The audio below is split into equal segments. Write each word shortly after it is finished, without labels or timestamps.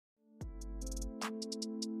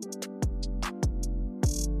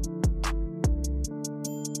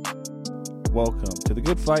welcome to the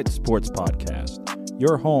Good Fight Sports Podcast,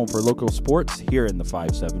 your home for local sports here in the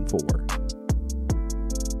 574.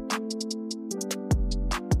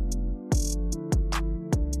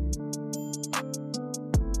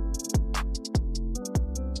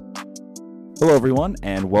 Hello, everyone,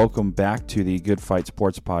 and welcome back to the Good Fight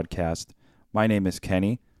Sports Podcast. My name is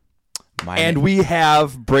Kenny, and we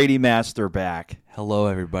have Brady Master back. Hello,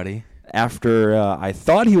 everybody. After I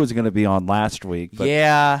thought he was going to be on last week. But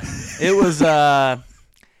yeah, it was a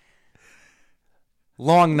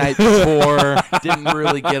long night before. Didn't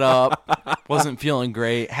really get up. Wasn't feeling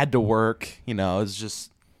great. Had to work. You know, it's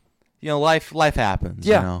just, life happens.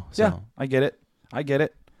 Yeah, yeah, I get it.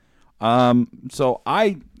 So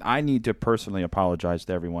I need to personally apologize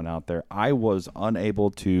to everyone out there. I was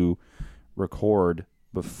unable to record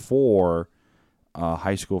before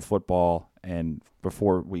high school football and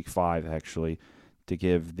before week 5, actually, to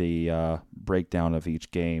give the breakdown of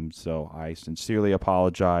each game. So I sincerely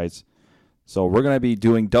apologize. So we're going to be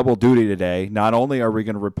doing double duty today. Not only are we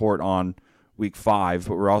going to report on week 5,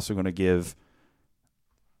 but we're also going to give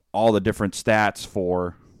all the different stats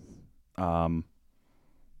for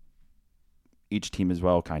each team as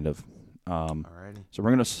well, kind of. Alrighty. So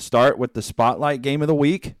we're going to start with the spotlight game of the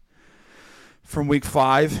week from week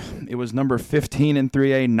 5. It was number 15 in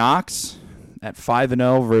 3A Knox at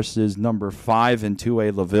 5-0 versus number 5 in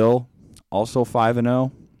 2A LaVille, also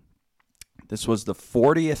 5-0. This was the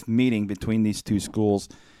 40th meeting between these two schools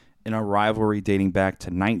in a rivalry dating back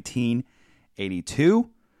to 1982.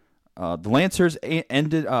 The Lancers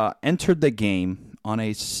entered the game on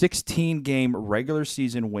a 16-game regular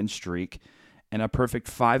season win streak and a perfect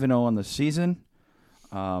 5-0 on the season.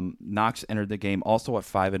 Knox entered the game also at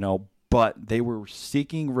 5-0, but they were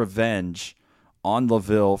seeking revenge on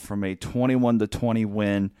LaVille from a 21-20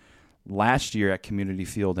 win last year at Community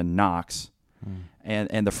Field in Knox.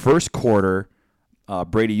 And the first quarter,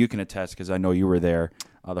 Brady, you can attest because I know you were there.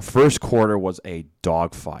 The first quarter was a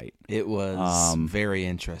dogfight. It was very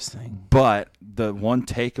interesting. But the one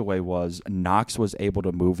takeaway was Knox was able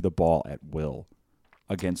to move the ball at will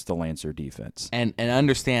against the Lancer defense. And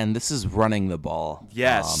understand, this is running the ball.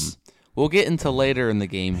 Yes. We'll get into later in the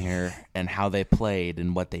game here and how they played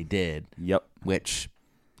and what they did. Yep. Which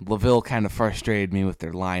LaVille kind of frustrated me with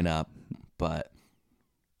their lineup, but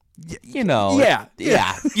Yeah.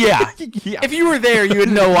 If you were there, you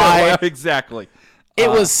would know why. Exactly. It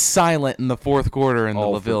was silent in the fourth quarter in the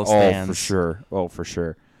LaVille stands. Oh, for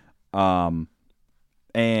sure. And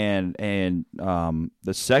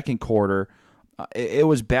the second quarter, it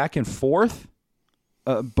was back and forth,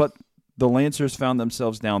 but the Lancers found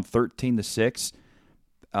themselves down 13-6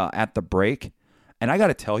 at the break. And I got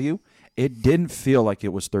to tell you, it didn't feel like it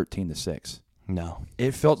was 13-6. No.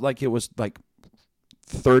 It felt like it was like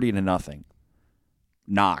 30-0.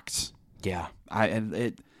 Knox. Yeah.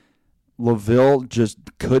 LaVille just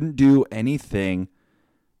couldn't do anything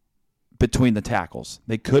between the tackles.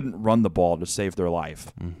 They couldn't run the ball to save their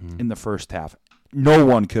life in the first half. No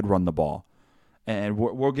one could run the ball. And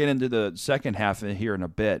we'll get into the second half here in a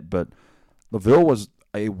bit, but LaVille was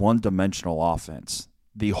a one-dimensional offense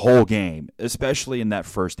the whole game, especially in that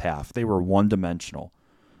first half. They were one-dimensional.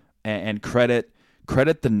 And credit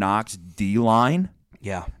the Knox D-line.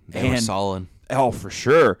 Yeah, they were solid. Oh, for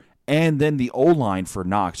sure. And then the O-line for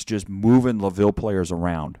Knox just moving LaVille players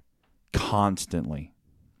around constantly.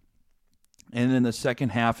 And in the second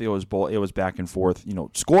half, it was back and forth,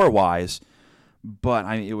 score-wise.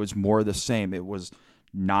 But it was more of the same. It was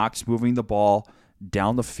Knox moving the ball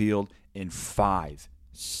down the field in 5,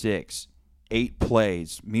 6, 8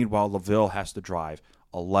 plays. Meanwhile, LaVille has to drive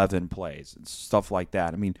 11 plays and stuff like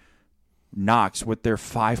that. Knox, with their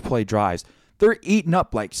 5-play drives, they're eating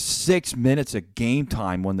up like 6 minutes of game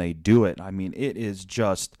time when they do it. It is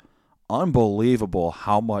just unbelievable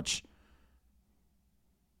how much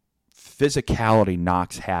physicality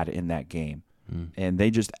Knox had in that game. And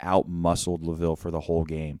they just out-muscled LaVille for the whole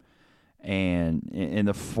game. And in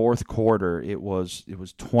the fourth quarter, it was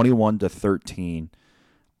 21-13,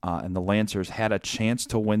 and the Lancers had a chance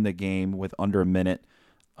to win the game with under a minute,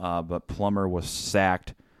 but Plummer was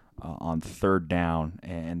sacked on third down,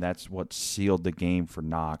 and that's what sealed the game for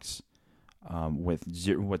Knox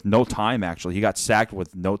with no time, actually. He got sacked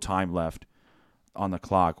with no time left on the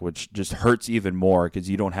clock, which just hurts even more because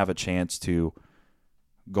you don't have a chance to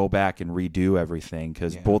go back and redo everything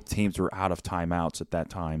because both teams were out of timeouts at that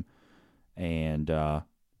time. And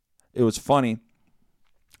it was funny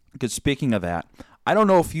because speaking of that, I don't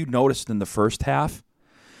know if you noticed in the first half,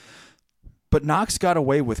 but Knox got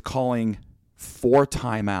away with calling 4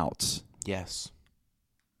 timeouts. Yes.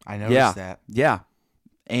 I noticed that. Yeah.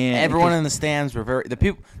 And everyone in the stands were the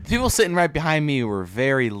people sitting right behind me were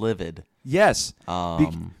very livid. Yes,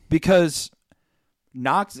 because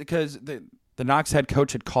the Knox head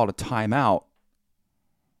coach had called a timeout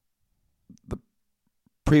the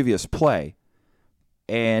previous play,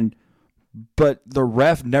 but the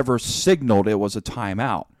ref never signaled it was a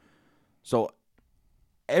timeout. So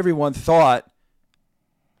everyone in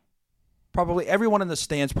the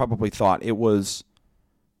stands probably thought it was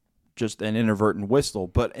just an inadvertent whistle.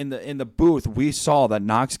 But in the booth, we saw that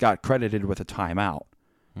Knox got credited with a timeout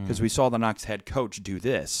because we saw the Knox head coach do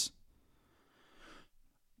this.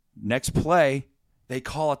 Next play, they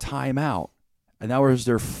call a timeout, and that was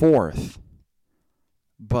their fourth.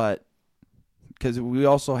 But because we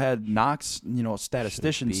also had Knox,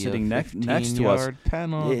 statistician sitting next to us.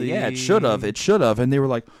 Penalty. Yeah, it should have. And they were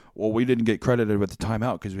like, well, we didn't get credited with the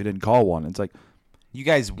timeout because we didn't call one. It's like, you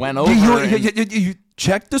guys went over. You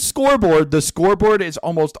check the scoreboard. The scoreboard is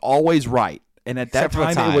almost always right. And at that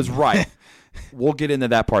time, it was right. We'll get into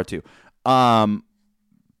that part too.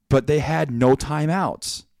 But they had no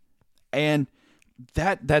timeouts. And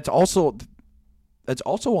that's also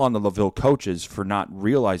on the LaVille coaches for not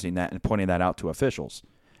realizing that and pointing that out to officials.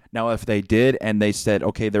 Now, if they did and they said,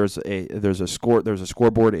 okay, there's a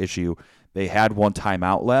scoreboard issue, they had one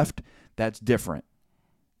timeout left, that's different.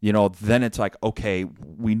 Then it's like, okay,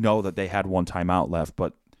 we know that they had one timeout left,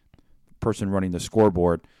 but the person running the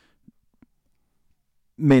scoreboard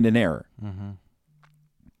made an error. Mm-hmm.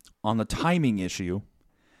 On the timing issue,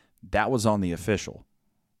 that was on the official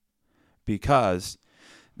because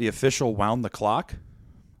the official wound the clock,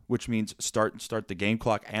 which means start the game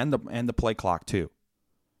clock and the play clock too.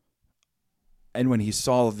 And when he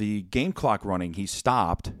saw the game clock running, he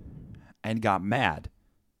stopped and got mad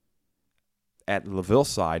at LaVille's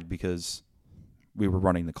side because we were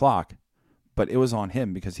running the clock. But it was on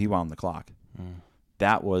him because he wound the clock.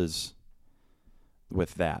 That was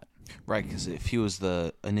with that. Right, because if he was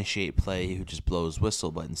the initiate play, he would just blow his whistle,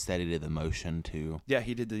 but instead he did the motion to... Yeah,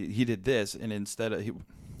 he did this, and instead of...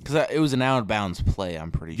 Because it was an out-of-bounds play,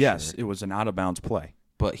 I'm pretty sure. Yes, it was an out-of-bounds play.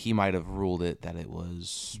 But he might have ruled it that it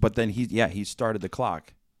was... But then he started the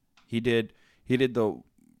clock. He did the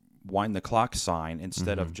wind the clock sign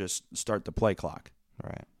instead of just start the play clock.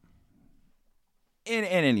 Right. In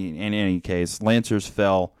any case, Lancers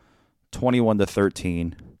fell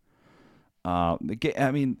 21-13.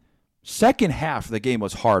 Second half the game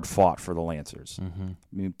was hard fought for the Lancers.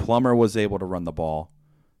 Mm-hmm. Plummer was able to run the ball.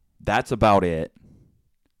 That's about it.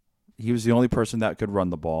 He was the only person that could run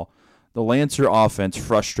the ball. The Lancer offense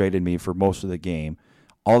frustrated me for most of the game.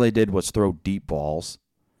 All they did was throw deep balls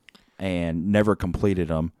and never completed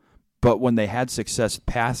them. But when they had success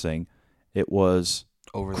passing, it was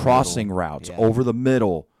over crossing routes, over the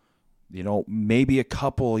middle. Maybe a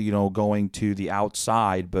couple, going to the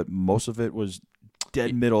outside, but most of it was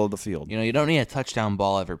dead middle of the field. You don't need a touchdown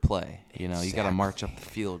ball every play. Exactly. You got to march up the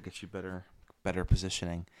field, get you better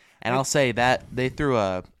positioning. And I'll say that they threw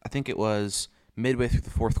I think it was midway through the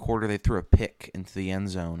fourth quarter, they threw a pick into the end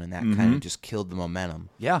zone, and that kind of just killed the momentum.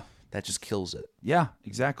 Yeah. That just kills it. Yeah,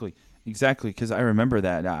 exactly. Exactly, because I remember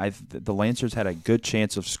that. The Lancers had a good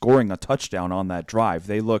chance of scoring a touchdown on that drive.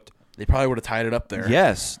 They probably would have tied it up there.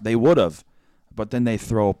 Yes, they would have. But then they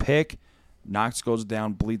throw a pick. Knox goes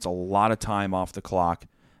down, bleeds a lot of time off the clock,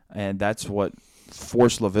 and that's what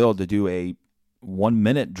forced LaVille to do a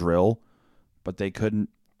 1-minute drill, but they couldn't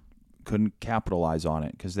capitalize on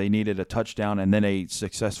it because they needed a touchdown and then a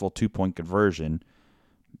successful 2-point conversion.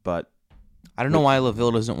 But I don't know why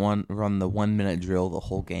LaVille doesn't run the 1-minute drill the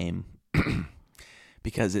whole game.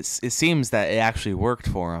 Because it seems that it actually worked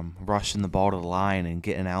for him, rushing the ball to the line and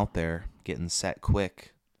getting out there, getting set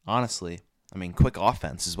quick. Honestly, quick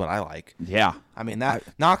offense is what I like. Yeah.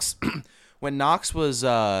 Knox, when Knox was,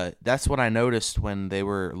 that's what I noticed when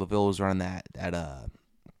LaVille was running that at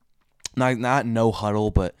not no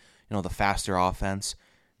huddle, but the faster offense,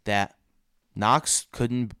 that Knox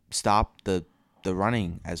couldn't stop the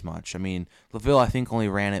running as much. LaVille I think only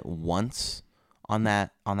ran it once on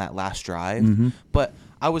that last drive. But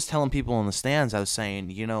I was telling people in the stands, I was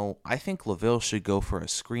saying, I think LaVille should go for a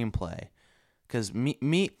screenplay. Because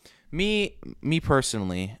me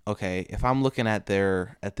personally, okay, if I'm looking at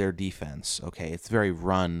their defense, okay, it's very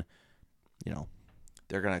run,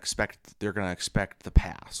 they're gonna expect the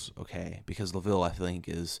pass, okay, because LaVille I think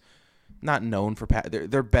is not known for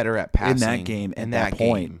they're better at passing. In that game, at that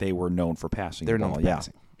point, they were known for passing. They're known for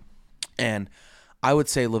passing. And I would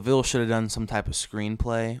say LaVille should have done some type of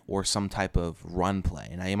screenplay or some type of run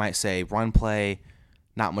play. Now you might say run play,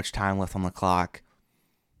 not much time left on the clock.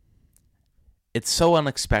 It's so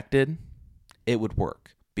unexpected, it would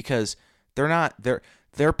work because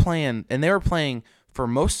they're playing, and they were playing for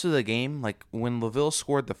most of the game. Like when LaVille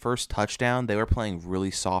scored the first touchdown, they were playing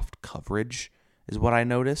really soft coverage, is what I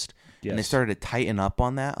noticed. Yes. And they started to tighten up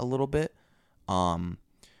on that a little bit,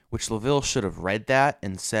 which LaVille should have read that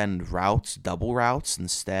and send double routes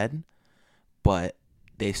instead. But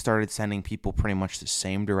they started sending people pretty much the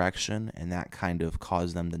same direction, and that kind of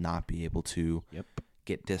caused them to not be able to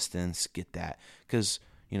get distance, get that. Because,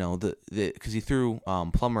 because he threw,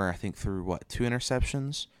 Plummer, I think, threw, 2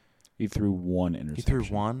 interceptions? He threw 1 interception. He threw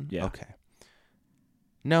 1? Yeah. Okay.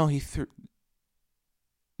 No, he threw...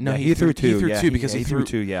 No, yeah, he threw 2. He threw 2 because he threw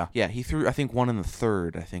 2, yeah. Yeah, he threw, I think, 1 in the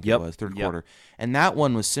third, it was, third quarter. And that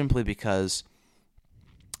one was simply because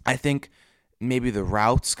I think maybe the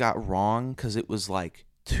routes got wrong because it was like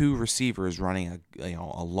 2 receivers running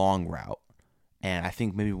a long route, and I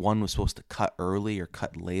think maybe one was supposed to cut early or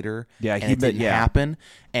cut later. Yeah, and it didn't happen.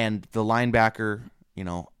 And the linebacker,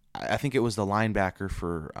 I think it was the linebacker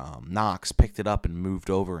for Knox picked it up and moved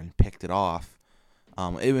over and picked it off.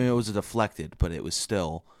 It was deflected, but it was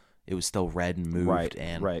still red and moved. Right,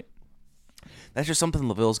 and right. That's just something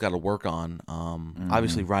LaVille's got to work on.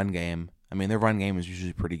 Obviously, run game. I mean, their run game is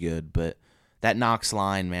usually pretty good, but that Knox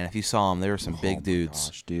line, man, if you saw them, they were some big dudes.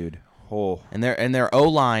 Gosh, dude. Oh. And their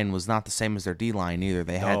O-line was not the same as their D-line either.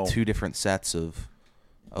 They had 2 different sets of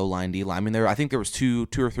O-line, D-line. I mean, I think there was two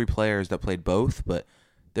or three players that played both, but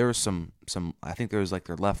there was some I think there was like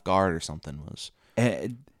their left guard or something was.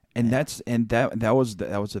 And that was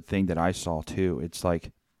the thing that I saw too. It's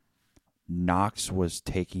like Knox was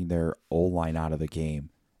taking their O-line out of the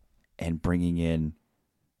game and bringing in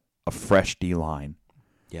a fresh D-line.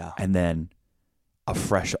 Yeah. And then a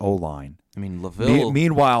fresh O-line. I mean, LaVille.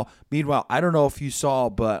 Meanwhile, I don't know if you saw,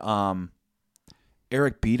 but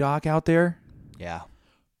Eric Bedock out there. Yeah.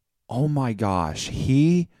 Oh my gosh,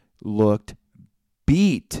 he looked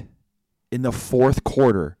beat in the fourth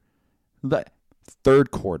quarter. The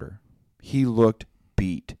third quarter, he looked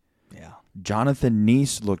beat. Yeah. Jonathan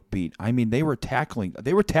Neese looked beat. I mean, they were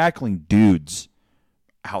tackling dudes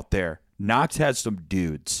out there. Knox had some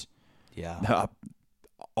dudes. Yeah.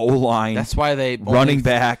 O-line. That's why they running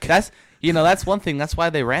back. That's one thing. That's why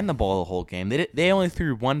they ran the ball the whole game. They only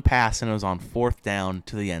threw 1 pass and it was on 4th down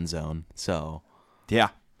to the end zone. So yeah,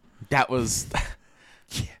 that was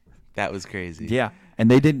that was crazy. Yeah, and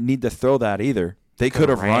they didn't need to throw that either. They could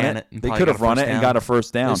have run it. They could have run it and got a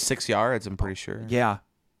first down. It was 6 yards, I'm pretty sure. Yeah,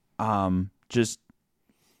 just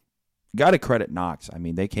got to credit Knox. I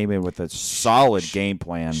mean, they came in with a solid game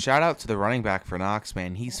plan. Shout out to the running back for Knox,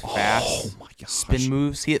 man. He's fast. Oh my gosh. Spin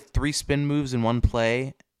moves. He hit 3 spin moves in one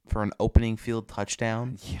play for an opening field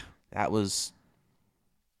touchdown. Yeah, that was.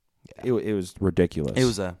 Yeah. It was ridiculous. It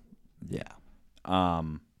was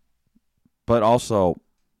but also,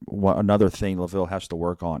 another thing LaVille has to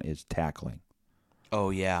work on is tackling. Oh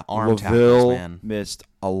yeah, arm LaVille tackles, man. missed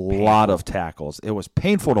a lot of tackles. It was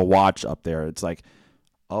painful to watch up there. It's like,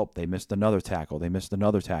 oh, they missed another tackle. They missed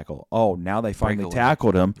another tackle. Oh, now they finally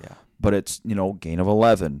tackled him. Yeah. But it's, gain of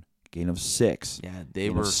 11, gain of 6. Yeah,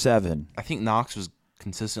 gain of 7. I think Knox was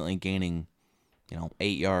consistently gaining,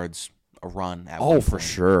 8 yards a run. For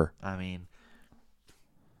sure. I mean,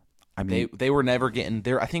 they were never getting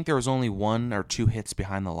there. I think there was only 1 or 2 hits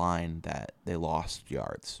behind the line that they lost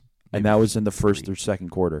yards. And that was in the first or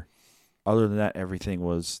second quarter. Other than that, everything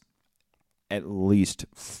was at least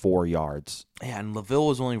 4 yards. Yeah, and LaVille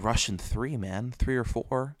was only rushing 3 or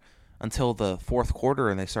 4 until the fourth quarter,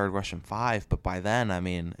 and they started rushing 5. But by then, I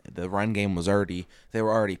mean, the run game was they were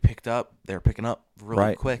already picked up. They were picking up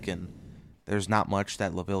really quick, and there's not much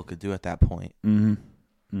that LaVille could do at that point. Mm-hmm.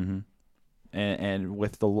 Mm-hmm. And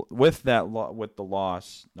with the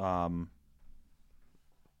loss, the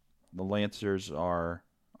Lancers are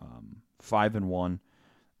 5-1.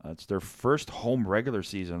 It's their first home regular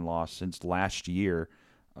season loss since last year.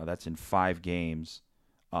 That's in 5 games.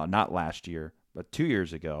 Not last year, but 2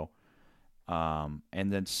 years ago. And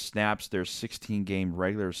then snaps their 16-game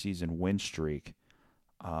regular season win streak.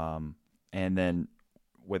 And then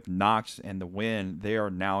with Knox and the win, they are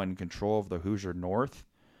now in control of the Hoosier North.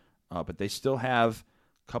 But they still have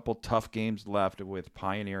a couple tough games left with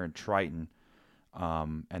Pioneer and Triton.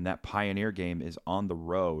 And that Pioneer game is on the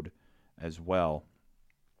road as well.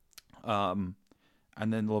 And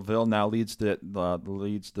then LaVille now leads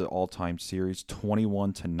the all-time series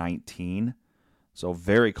 21-19. So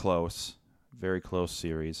very close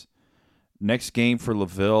series. Next game for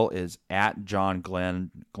LaVille is at John Glenn.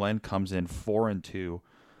 Glenn comes in 4-2.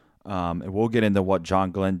 And we'll get into what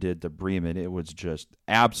John Glenn did to Bremen. It was just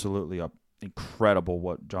absolutely incredible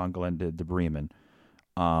what John Glenn did to Bremen.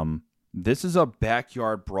 This is a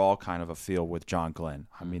backyard brawl kind of a feel with John Glenn.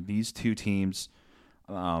 I mean, these two teams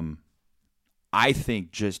I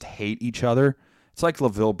think just hate each other. It's like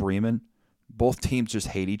LaVille Bremen. Both teams just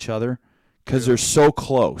hate each other because they're so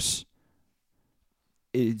close.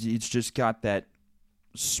 It's just got that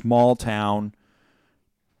small town,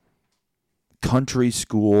 country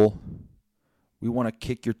school. We want to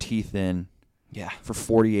kick your teeth in for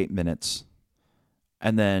 48 minutes,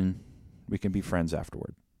 and then we can be friends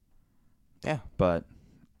afterward. Yeah. But,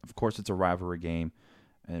 of course, it's a rivalry game,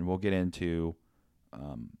 and we'll get into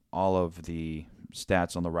all of the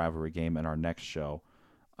stats on the rivalry game in our next show.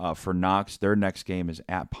 For Knox, their next game is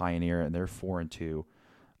at Pioneer, and they're 4-2.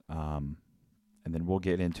 And then we'll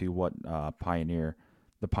get into what the Pioneer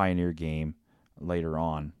game later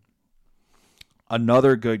on.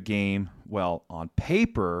 Another good game, well, on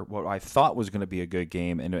paper, what I thought was going to be a good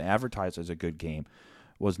game and advertised as a good game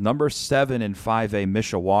was number 7 in 5A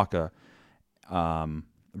Mishawaka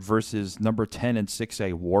versus number 10 in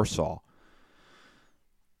 6A Warsaw.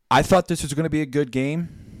 I thought this was going to be a good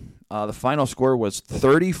game. The final score was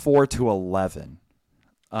 34-11.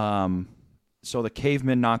 So the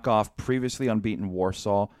Cavemen knock off previously unbeaten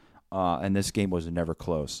Warsaw, and this game was never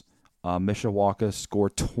close. Mishawaka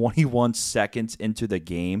scored 21 seconds into the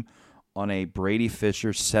game on a Brady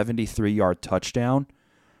Fisher 73-yard touchdown,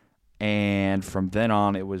 and from then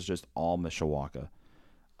on it was just all Mishawaka.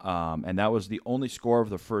 And that was the only score of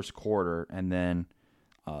the first quarter, and then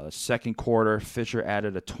the second quarter, Fisher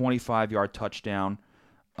added a 25-yard touchdown,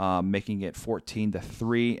 making it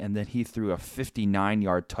 14-3, and then he threw a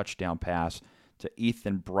 59-yard touchdown pass to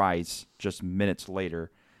Ethan Bryce just minutes later,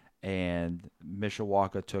 and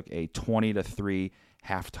Mishawaka took a 20-3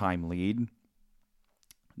 halftime lead.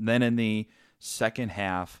 Then in the second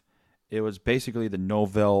half, it was basically the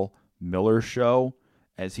Novell Miller show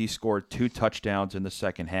as he scored 2 touchdowns in the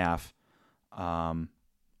second half. And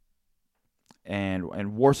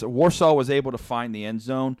Warsaw was able to find the end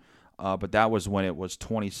zone, but that was when it was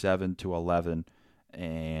 27-11,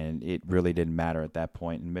 and it really didn't matter at that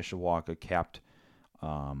point. And Mishawaka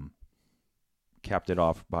capped it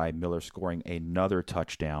off by Miller scoring another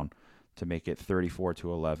touchdown to make it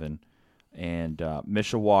 34-11. And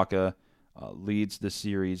Mishawaka leads the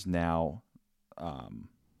series now.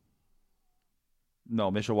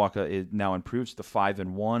 Mishawaka now improves to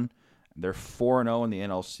 5-1. They're 4-0 in the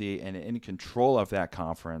NLC and in control of that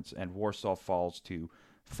conference. And Warsaw falls to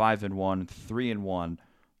 5-1, 3-1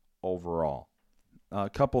 overall. A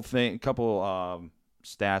couple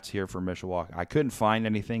stats here for Mishawaka. I couldn't find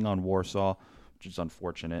anything on Warsaw, which is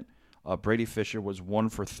unfortunate. Brady Fisher was 1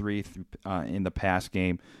 for 3 in the pass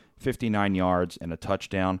game, 59 yards and a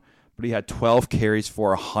touchdown, but he had 12 carries for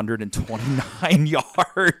 129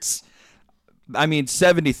 yards. I mean,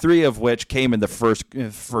 73 of which came in the first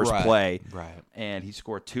play. Right. And he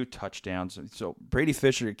scored 2 touchdowns. So Brady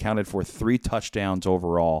Fisher accounted for 3 touchdowns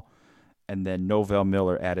overall. And then Novell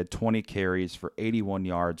Miller added 20 carries for 81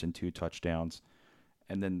 yards and 2 touchdowns.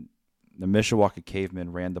 And then the Mishawaka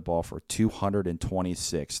Cavemen ran the ball for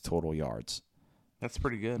 226 total yards. That's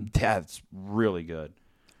pretty good. That's really good.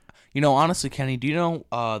 You know, honestly, Kenny, do you know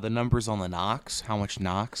the numbers on the Knox? How much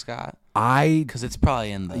Knox got? Because it's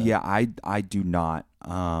probably in the... Yeah, I do not.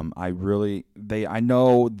 I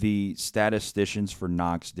know the statisticians for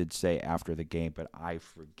Knox did say after the game, but I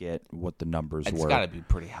forget what the numbers were. It's got to be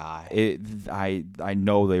pretty high. I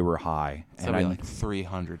know they were high. It's got to be like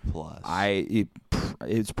 300 plus.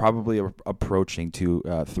 It's probably approaching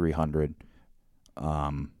to 300.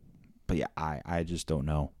 But yeah, I just don't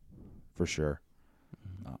know for sure.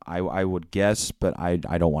 I would guess, but I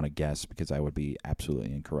don't want to guess because I would be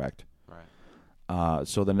absolutely incorrect. Right.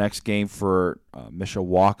 So the next game for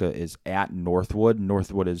Mishawaka is at Northwood.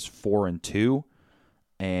 Northwood is 4-2,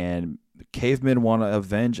 and the Cavemen want to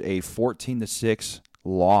avenge a 14-6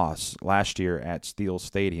 loss last year at Steel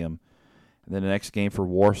Stadium. And then the next game for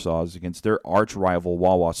Warsaw is against their arch rival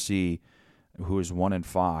Wawasee, who is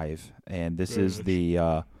 1-5, and this is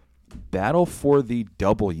the battle for the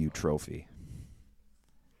W trophy.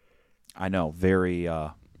 I know, very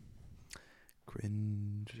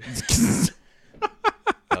cringe.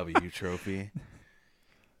 W trophy.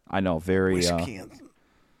 I know, very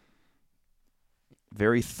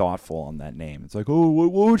very thoughtful on that name. It's like, oh,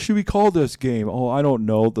 what should we call this game? Oh, I don't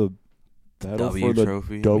know. The battle W for the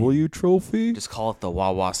trophy. W trophy. Just call it the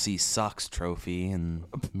Wawasee Sucks trophy and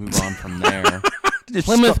move on from there.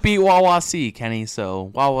 Plymouth beat Wawasee, Kenny,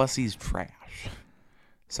 so Wawasee's trash.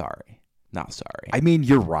 Sorry. Not sorry. I mean,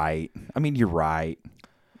 you're right. You're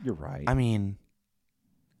right. I mean,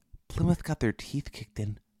 Plymouth got their teeth kicked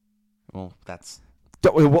in. Well, that's...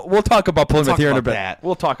 We'll talk about Plymouth here in a bit. That.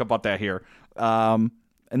 We'll talk about that here.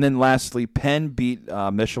 And then lastly, Penn beat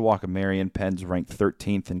Mishawaka Marion. Penn's ranked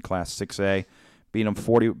 13th in Class 6A.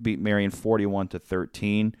 Beat Marion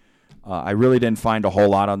 41-13. I really didn't find a whole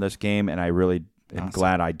lot on this game, and I really am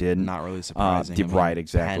glad I didn't. Not really surprising. Right,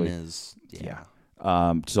 exactly. Penn is, yeah.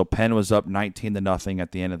 So Penn was up 19-0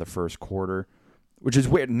 at the end of the first quarter, which is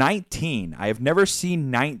weird. 19. I have never seen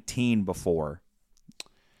 19 before.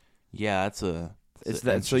 Yeah, that's a.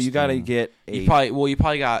 So you got to get a. You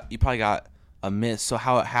probably got a miss. So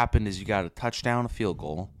how it happened is you got a touchdown, a field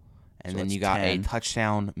goal, and then you got 10. A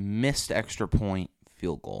touchdown, missed extra point,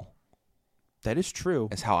 field goal. That is true.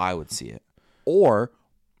 That's how I would see it. Or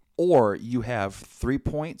you have 3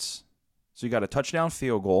 points. So you got a touchdown,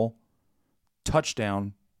 field goal,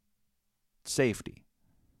 touchdown, safety.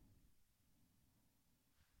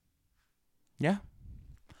 Yeah.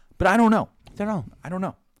 But I don't know. I don't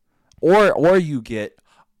know. Or you get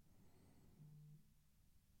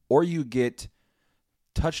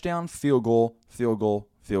touchdown, field goal.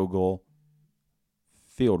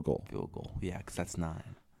 Yeah, because that's 9.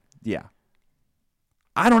 Yeah.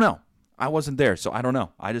 I don't know. I wasn't there, so I don't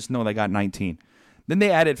know. I just know they got 19. Then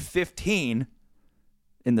they added 15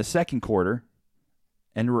 in the second quarter,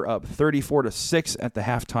 and we're up 34-6 at the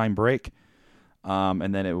halftime break.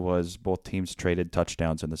 And then it was both teams traded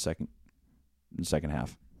touchdowns in the second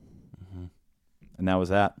half. Mm-hmm. And that was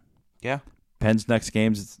that. Yeah. Penn's next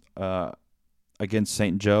game's against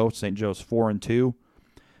St. Joe. St. Joe's 4-2.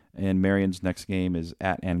 And Marion's next game is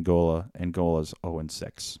at Angola. Angola's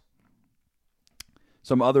 0-6.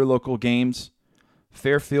 Some other local games.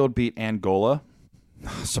 Fairfield beat Angola.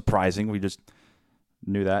 Surprising. We just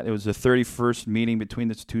knew that. It was the 31st meeting between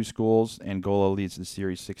the two schools. Angola leads the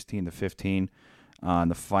series 16-15. And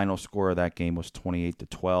the final score of that game was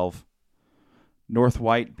 28-12. North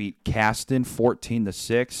White beat Caston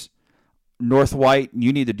 14-6. North White,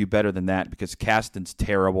 you need to do better than that because Caston's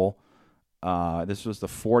terrible. This was the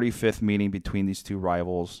 45th meeting between these two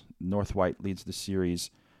rivals. North White leads the series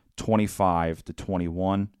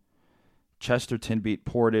 25-21. Chesterton beat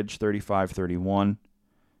Portage 35-31.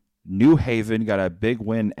 New Haven got a big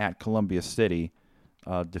win at Columbia City,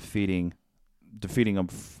 defeating them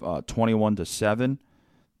 21-7.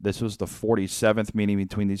 This was the 47th meeting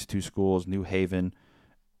between these two schools. New Haven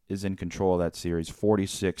is in control of that series,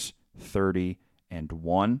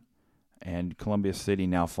 46-30-1, and Columbia City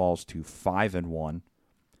now falls to 5-1.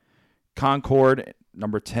 Concord,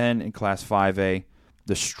 number 10 in Class 5A,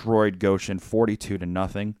 destroyed Goshen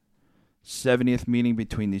 42-0. 70th meeting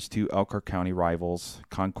between these two Elkhart County rivals.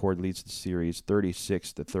 Concord leads the series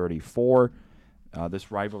 36-34.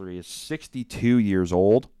 This rivalry is 62 years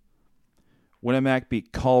old. Winnemac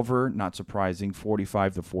beat Culver, not surprising,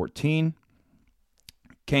 45-14.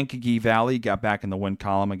 Kankakee Valley got back in the win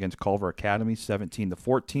column against Culver Academy,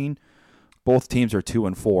 17-14. Both teams are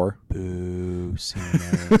 2-4. Boo,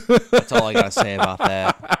 that's all I gotta say about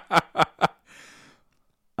that.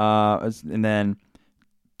 And then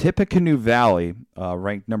Tippecanoe Valley,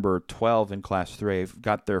 ranked number 12 in Class 3A,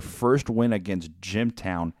 got their first win against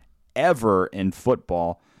Jimtown ever in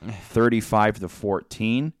football,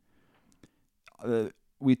 35-14. I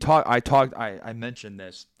mentioned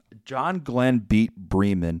this. John Glenn beat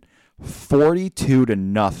Bremen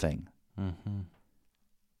 42-0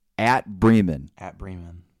 at Bremen.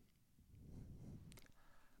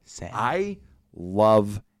 Sad. I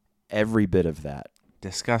love every bit of that.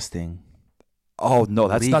 Disgusting. Oh no,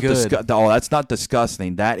 that's not good. that's not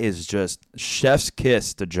disgusting. That is just chef's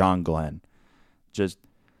kiss to John Glenn. Just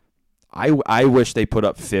I wish they put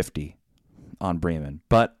up 50 on Bremen,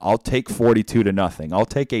 but I'll take 42-0. I'll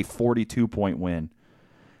take a 42-point win.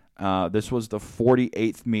 This was the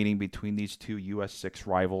 48th meeting between these two US 6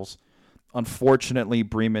 rivals. Unfortunately,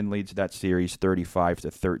 Bremen leads that series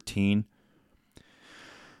 35-13.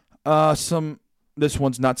 This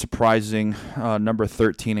one's not surprising. Number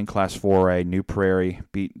 13 in Class 4A, New Prairie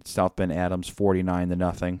beat South Bend Adams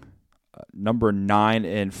 49-0. Number 9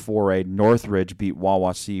 in 4A, Northridge beat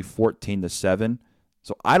Wawasee 14-7.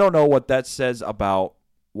 So I don't know what that says about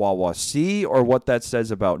Wawasee or what that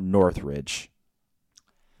says about Northridge.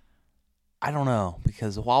 I don't know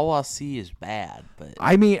because Wawasee is bad, but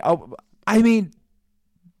I mean,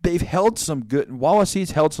 they've held some good.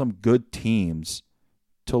 Wawasee's held some good teams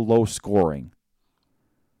to low scoring.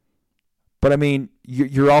 But I mean,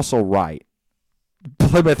 you're also right.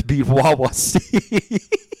 Plymouth beat Wawasee.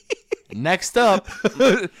 Next up,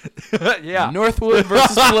 yeah, Northwood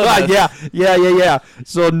versus Plymouth. yeah.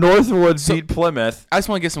 So Northwood beat Plymouth. I just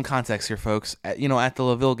want to give some context here, folks. At the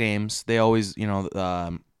LaVille games, they always,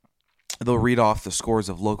 they'll read off the scores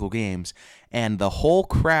of local games, and the whole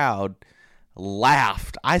crowd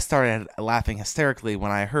laughed. I started laughing hysterically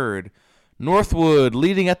when I heard Northwood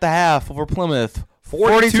leading at the half over Plymouth.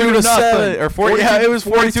 42 to 7 or 40. Yeah, it was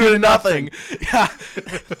 42 to nothing. Yeah,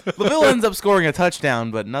 LaVille ends up scoring a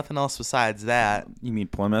touchdown, but nothing else besides that. You mean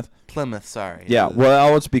Plymouth? Plymouth, sorry. Yeah,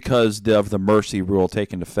 well, it's because of the mercy rule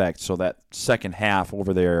taking effect. So that second half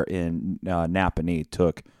over there in Napanee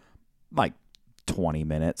took like 20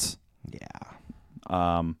 minutes.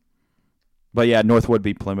 Yeah. But yeah, Northwood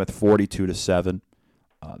beat Plymouth 42 to 7.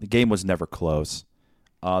 The game was never close.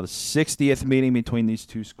 The 60th meeting between these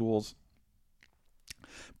two schools.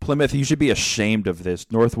 Plymouth, you should be ashamed of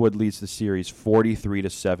this. Northwood leads the series 43 to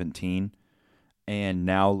 17, and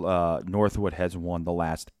now Northwood has won the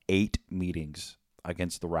last 8 meetings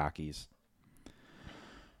against the Rockies.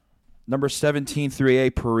 Number 17,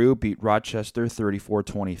 3A, Peru beat Rochester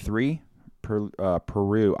 34-23.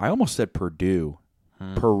 Peru, I almost said Purdue.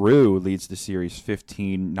 Peru leads the series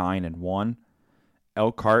 15-9-1.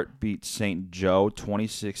 Elkhart beat St. Joe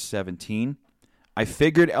 26-17. I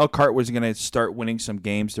figured Elkhart was going to start winning some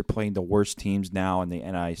games. They're playing the worst teams now in the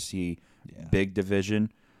NIC Big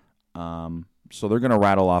Division. So they're going to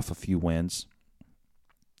rattle off a few wins.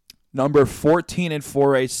 Number 14 and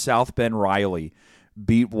 4A, South Bend Riley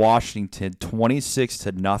beat Washington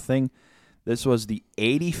 26-0. This was the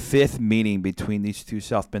 85th meeting between these two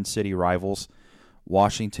South Bend City rivals.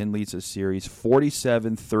 Washington leads the series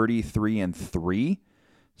 47-33-3.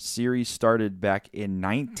 Series started back in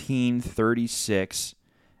 1936.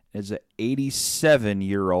 It's an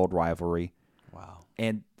 87-year-old rivalry. Wow.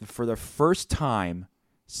 And for the first time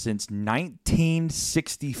since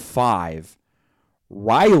 1965,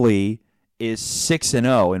 Riley is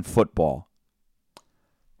 6-0 in football.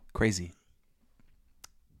 Crazy.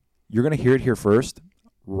 You're going to hear it here first.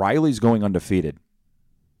 Riley's going undefeated.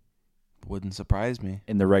 Wouldn't surprise me.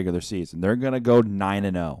 In the regular season. They're going to go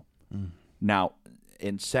 9-0. Now,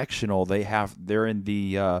 in sectional, they're in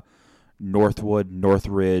the Northwood,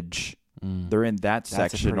 Northridge. They're in that sectional.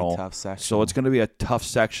 That's a pretty tough sectional. So it's going to be a tough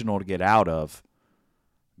sectional to get out of.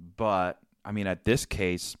 But, I mean, at this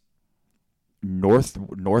case,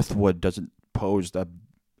 Northwood doesn't pose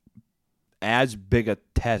as big a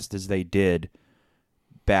test as they did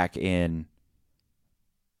back in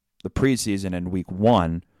the preseason in week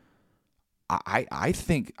 1. I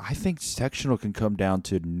think sectional can come down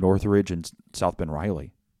to Northridge and South Bend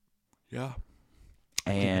Riley. Yeah.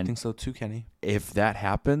 And I think so too, Kenny. If that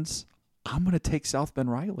happens, I'm going to take South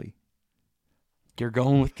Bend Riley. You're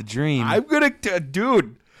going with the dream. I'm going to,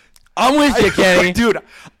 dude. I'm with you, Kenny. Dude,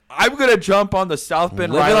 I'm going to jump on the South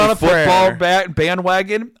Bend Living Riley on a football prayer.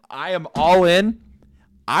 bandwagon. I am all in.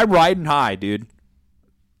 I'm riding high, dude.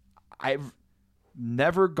 I've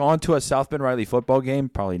never gone to a South Bend Riley football game.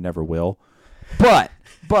 Probably never will. But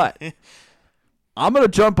I'm going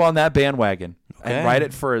to jump on that bandwagon and ride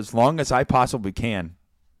it for as long as I possibly can.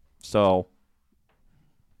 So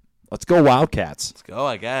let's go Wildcats. Let's go,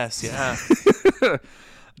 I guess. Yeah.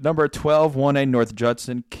 Number 12, 1A North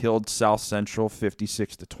Judson killed South Central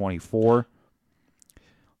 56-24.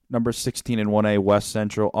 Number 16 and 1A West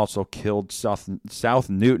Central also killed South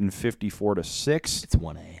Newton 54-6. It's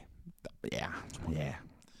 1A. Yeah.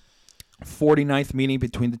 49th meeting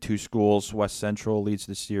between the two schools. West Central leads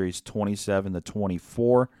the series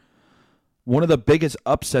 27-24. One of the biggest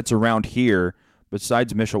upsets around here,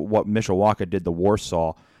 besides what Mishawaka did to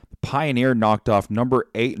Warsaw, Pioneer knocked off number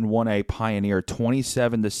 8 and 1A Pioneer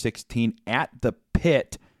 27-16 at the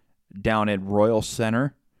pit down at Royal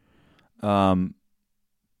Center.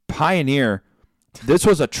 Pioneer, this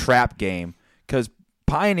was a trap game because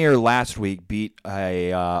Pioneer last week beat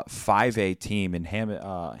a 5A team in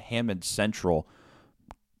Hammond Central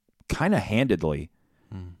kind of handedly.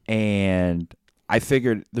 And I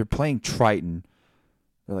figured they're playing Triton.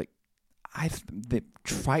 They're like,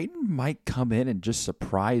 Triton might come in and just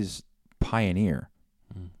surprise Pioneer.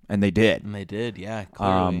 And they did. Yeah,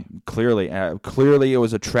 clearly. Clearly it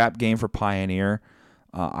was a trap game for Pioneer.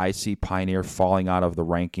 I see Pioneer falling out of the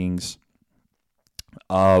rankings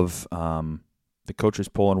of the coaches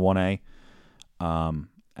poll in 1A. And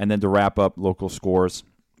then to wrap up local scores,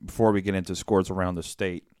 before we get into scores around the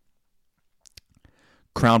state,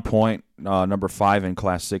 Crown Point, number 5 in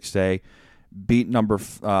Class 6A, beat number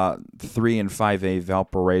 3 and 5A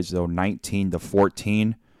Valparaiso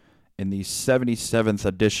 19-14 in the 77th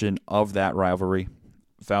edition of that rivalry.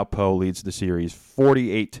 Valpo leads the series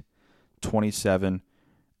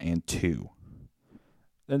 48-27-2.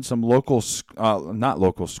 Then some local, not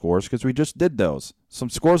local scores because we just did those. Some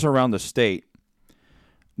scores around the state.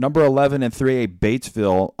 Number 11 and 3A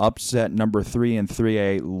Batesville upset number 3 and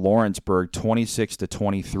 3A Lawrenceburg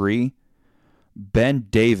 26-23. Ben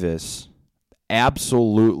Davis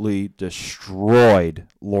absolutely destroyed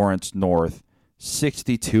Lawrence North,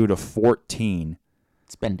 62-14.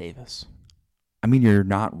 It's Ben Davis. I mean, you're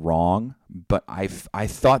not wrong, but I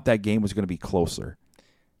thought that game was going to be closer.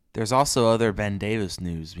 There's also other Ben Davis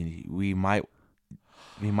news we might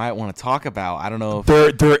want to talk about. I don't know if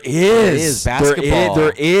there is basketball.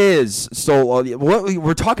 There is. So what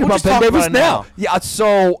we're talking We'll about just Ben talk Davis about it now. Yeah.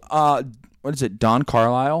 So what is it? Don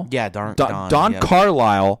Carlisle. Yeah, Don Don yeah.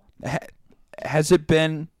 Carlisle. Has it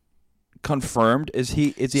been confirmed? Is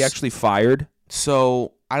he actually fired?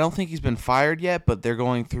 So I don't think he's been fired yet, but they're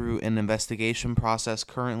going through an investigation process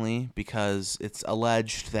currently because it's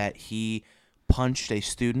alleged that he punched a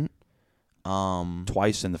student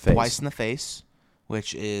Twice in the face.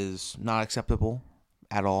 Which is not acceptable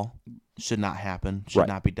at all. Should not happen. Should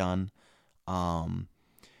not be done.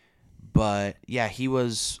 But yeah, he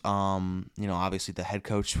was obviously the head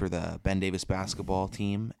coach for the Ben Davis basketball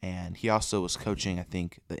team, and he also was coaching, I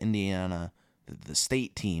think, the Indiana the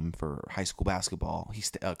state team for high school basketball. He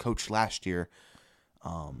coached last year.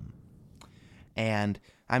 And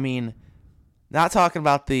I mean, not talking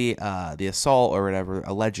about the assault or whatever,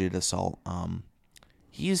 alleged assault.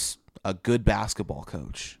 He's a good basketball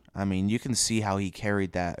coach. I mean, you can see how he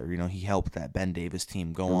carried that, or he helped that Ben Davis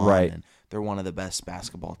team go on, right. And they're one of the best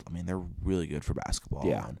basketball. I mean, they're really good for basketball.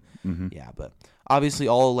 Yeah, and, yeah. But obviously,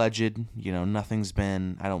 all alleged. Nothing's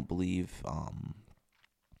been. I don't believe.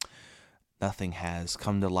 Nothing has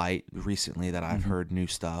come to light recently that I've heard new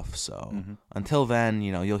stuff. So until then,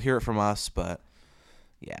 you'll hear it from us. But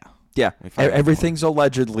yeah. Yeah, everything's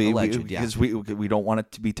allegedly because we don't want it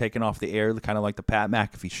to be taken off the air, kind of like the Pat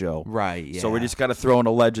McAfee show. Right, yeah. So we just got to throw an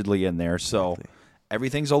allegedly in there. So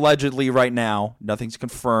everything's allegedly right now. Nothing's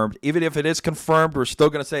confirmed. Even if it is confirmed, we're still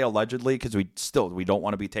going to say allegedly because we don't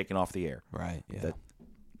want to be taken off the air. Right, yeah.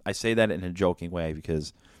 I say that in a joking way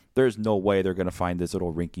because there's no way they're going to find this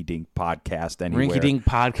little rinky-dink podcast anywhere. Rinky-dink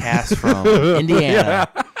podcast from Indiana.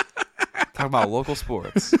 Talk about local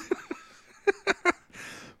sports.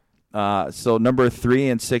 So number 3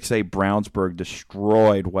 and 6A Brownsburg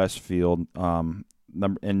destroyed Westfield. And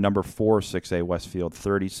number 4 6A Westfield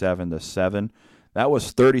 37-7. That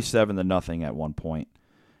was 37-0 at one point.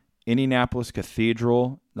 Indianapolis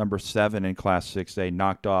Cathedral, number 7 in Class 6A,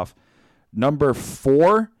 knocked off number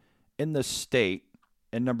 4 in the state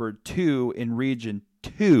and number 2 in Region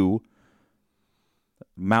 2.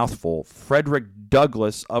 Mouthful. Frederick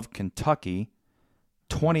Douglass of Kentucky,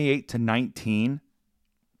 28-19.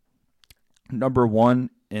 Number 1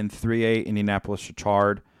 in 3A, Indianapolis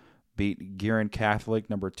Chouchard beat Guerin Catholic,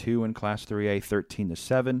 number 2 in Class 3A,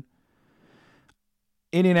 13-7.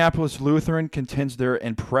 Indianapolis Lutheran continues their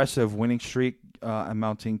impressive winning streak,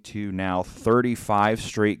 amounting to now 35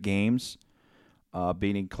 straight games,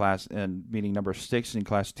 beating number 6 in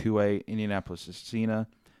Class 2A, Indianapolis Scena,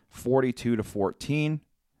 42-14.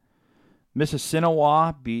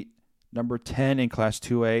 Mississinawa beat number 10 in Class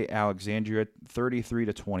 2A, Alexandria,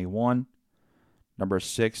 33-21. Number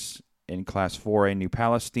 6 in Class 4A, New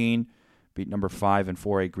Palestine beat number 5 in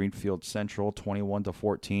 4A, Greenfield Central,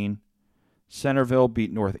 21-14. Centerville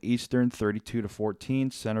beat Northeastern,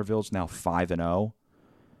 32-14. Centerville's now 5-0.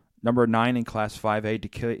 Number 9 in Class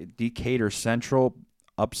 5A, Decatur Central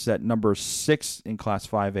upset number 6 in Class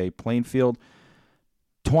 5A, Plainfield,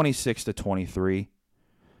 26-23.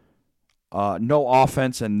 No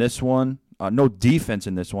offense in this one. No defense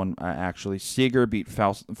in this one, actually. Seeger beat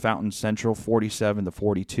Fountain Central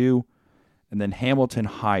 47-42. And then Hamilton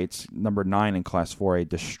Heights, number 9 in Class 4A,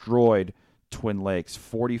 destroyed Twin Lakes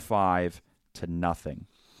 45-0.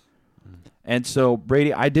 And so,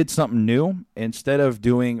 Brady, I did something new. Instead of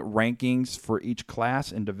doing rankings for each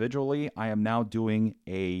class individually, I am now doing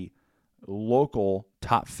a local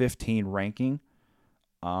top 15 ranking.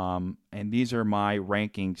 And these are my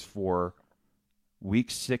rankings for Week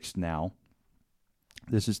 6 now.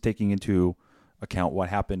 This is taking into account what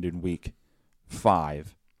happened in Week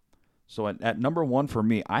 5. So at number 1 for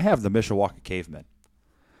me, I have the Mishawaka Cavemen.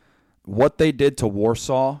 What they did to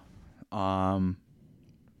Warsaw, and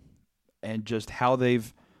just how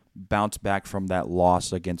they've bounced back from that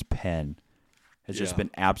loss against Penn has just been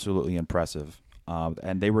absolutely impressive.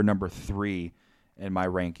 And they were number 3 in my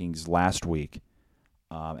rankings last week.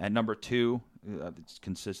 At number 2, it's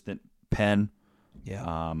consistent, Penn.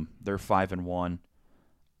 Yeah. They're 5-1.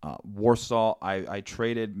 Warsaw, I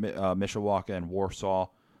traded Mishawaka and Warsaw.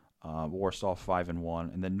 Warsaw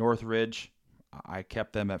 5-1, and then Northridge, I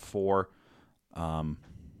kept them at 4.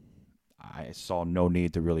 I saw no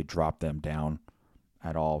need to really drop them down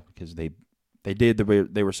at all because they did the way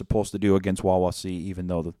they were supposed to do against Wawasee, even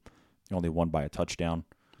though they only won by a touchdown.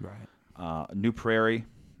 Right. New Prairie,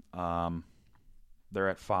 They're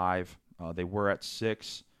at 5. They were at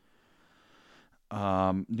 6.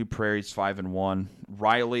 New Prairie's 5-1.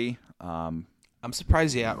 Riley. I'm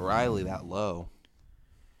surprised you got Riley that low.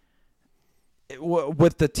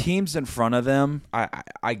 With the teams in front of them,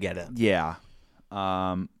 I get it. yeah.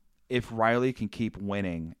 If Riley can keep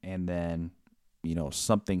winning and then,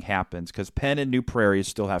 something happens, because Penn and New Prairie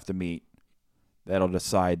still have to meet. That'll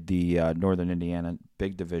decide the Northern Indiana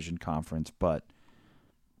Big Division Conference. But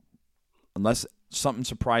unless something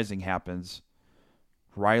surprising happens,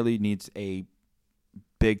 Riley needs a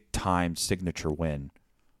big-time signature win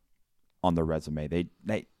on the resume.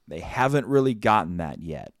 They haven't really gotten that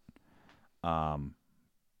yet.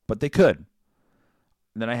 But they could.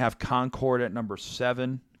 And then I have Concord at number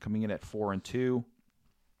 7, coming in at 4-2.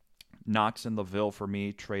 Knox and LaVille for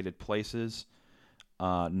me traded places.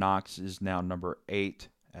 Knox is now number 8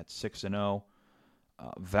 at 6-0.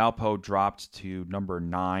 Valpo dropped to number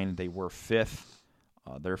 9. They were 5th.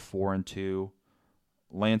 They're 4-2.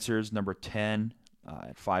 Lancers number 10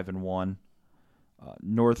 at 5-1.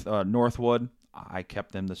 Northwood, I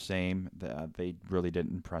kept them the same. They really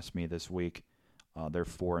didn't impress me this week. They're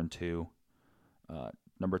 4-2.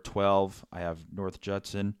 Number 12, I have North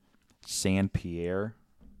Judson, Saint Pierre.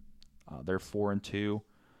 They're 4-2.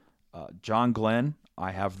 John Glenn,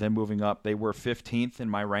 I have them moving up. They were 15th in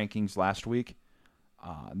my rankings last week.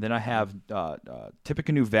 Then I have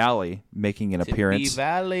Tippecanoe Valley making an appearance.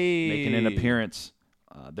 Making an appearance.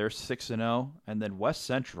 They're 6-0. And then West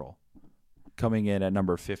Central coming in at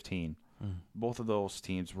number 15. Both of those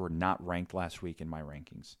teams were not ranked last week in my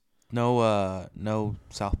rankings. No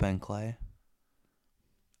South Bend Clay.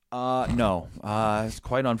 No. It's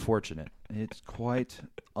quite unfortunate. It's quite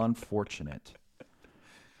unfortunate.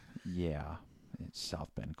 Yeah. It's South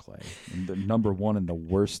Bend Clay. And the number 1 and the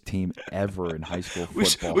worst team ever in high school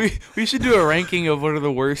football. We should do a ranking of what are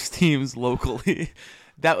the worst teams locally.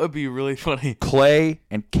 That would be really funny. Clay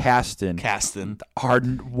and Caston are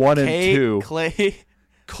 1 and 2. Clay,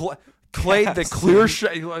 the clear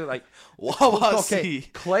shot. Like, okay,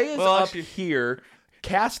 Clay is up here.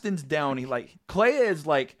 Caston's down. Clay is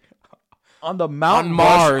like on the Mount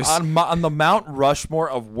Mars on the Mount Rushmore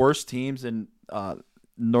of worst teams in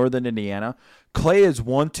Northern Indiana. Clay is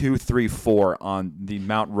 1, 2, 3, 4 on the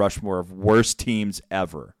Mount Rushmore of worst teams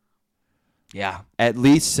ever. Yeah, at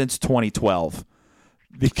least since 2012,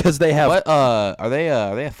 because they have. What are they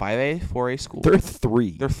a 5A, 4A school? They're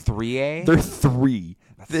 3. They're 3A. They're 3.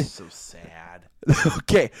 That's so sad.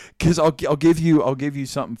 Okay, because I'll give you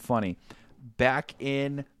something funny. Back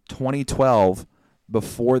in 2012,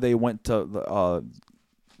 before they went to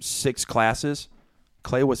 6 classes,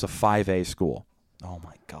 Clay was a 5A school. Oh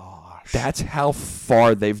my gosh! That's how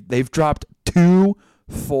far they've dropped 2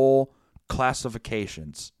 full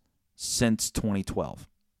classifications since 2012.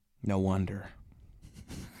 No wonder.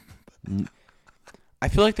 I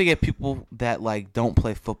feel like they get people that don't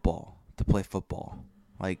play football to play football.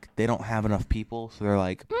 Like they don't have enough people, so they're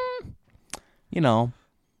like,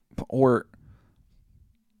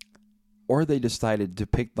 or they decided to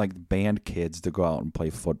pick band kids to go out and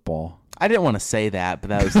play football. I didn't want to say that,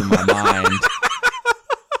 but that was in my mind.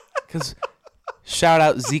 Because shout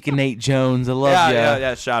out Zeke and Nate Jones, I love you.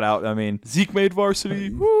 Yeah. Shout out. I mean, Zeke made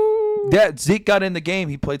varsity. Woo! Yeah, Zeke got in the game.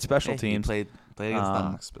 He played special teams. He played against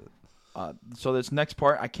Knox, but so this next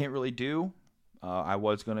part I can't really do. I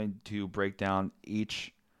was going to break down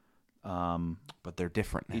each, but they're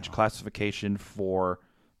different now. Each classification for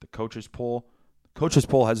the coaches poll. Coaches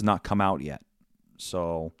poll has not come out yet,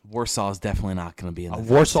 so Warsaw is definitely not going to be in.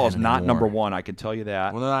 Warsaw is not number 1. I can tell you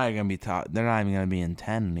that. Well, they're not going to be top. They're not even going to be in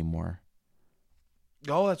 10 anymore.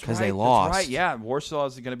 Oh, that's right. Because they lost. That's right. Yeah, Warsaw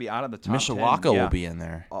is going to be out of the top. Mishawaka 10. will be in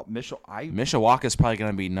there. Mishawaka is probably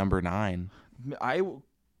going to be number 9. I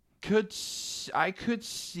could see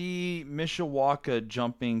Mishawaka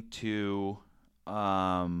jumping to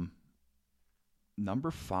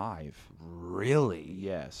number 5. Really?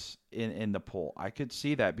 Yes, in the poll. I could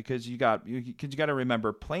see that because you got to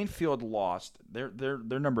remember Plainfield lost. They're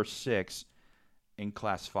number 6 in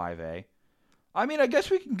Class 5A. I mean, I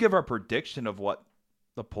guess we can give our prediction of what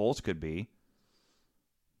the polls could be.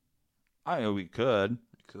 I know we could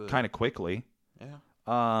kind of quickly. Yeah.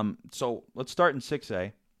 So let's start in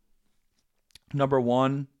 6A. Number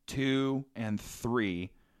 1, 2, and 3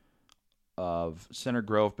 of Center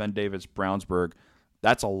Grove, Ben Davis, Brownsburg.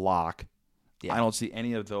 That's a lock. Yeah. I don't see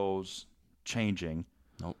any of those changing.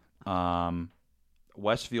 Nope.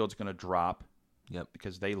 Westfield's going to drop. Yep.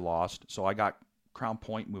 Because they lost. So I got Crown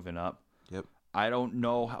Point moving up. Yep. I don't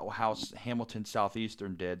know how Hamilton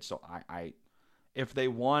Southeastern did. So I if they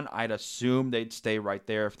won, I'd assume they'd stay right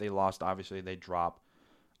there. If they lost, obviously they'd drop.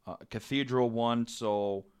 Cathedral 1.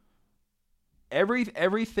 So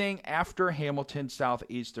everything after Hamilton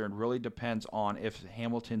Southeastern really depends on if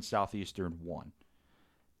Hamilton Southeastern won.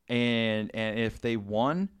 And if they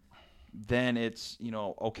won, then it's,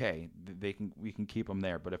 okay, we can keep them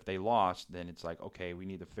there. But if they lost, then it's like, okay, we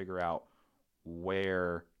need to figure out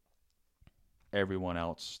where everyone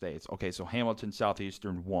else stays. Okay, so Hamilton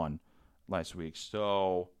Southeastern won last week.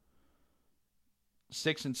 So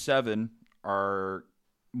 6 and 7 are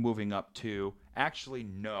moving up to, actually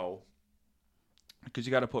no, because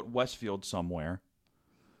you got to put Westfield somewhere.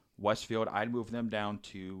 Westfield, I'd move them down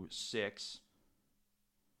to 6.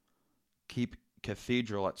 Keep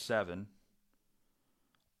Cathedral at 7.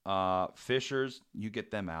 Fishers, you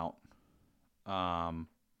get them out.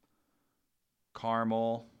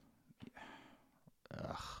 Carmel,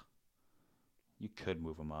 you could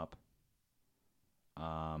move them up.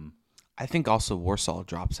 I think also Warsaw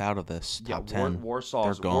drops out of this top 10.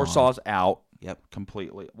 Warsaw's out. Yep,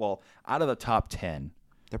 completely. Well, out of the top 10,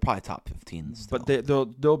 they're probably top 15 still. But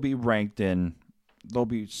they'll be ranked in.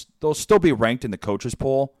 They'll still be ranked in the coaches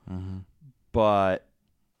poll, but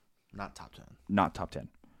not top 10. Not top 10.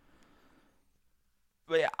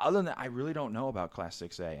 But yeah, other than that, I really don't know about Class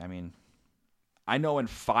 6A. I mean, I know in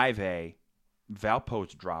 5A,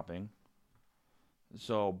 Valpo's dropping.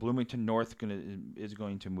 So Bloomington North is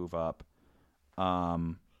going to move up. I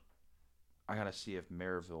got to see if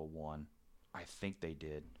Maryville won. I think they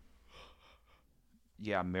did.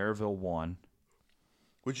 Yeah, Maryville won.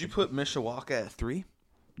 Would you put Mishawaka at 3?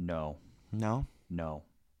 No. No? No.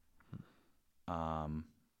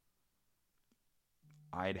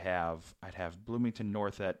 I'd have Bloomington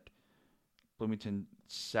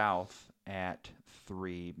South at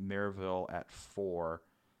 3, Maryville at 4,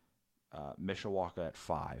 Mishawaka at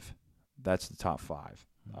 5. That's the top 5.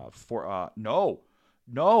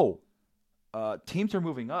 Teams are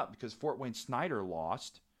moving up because Fort Wayne Snyder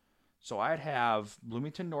lost. So I'd have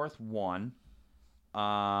Bloomington North 1.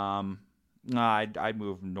 I'd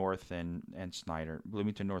move North and Snyder.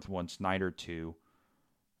 Bloomington North 1, Snyder 2.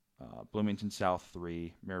 Bloomington South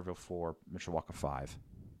 3, Maryville 4, Mishawaka 5.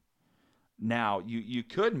 Now, you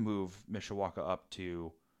could move Mishawaka up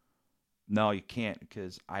to... No, you can't,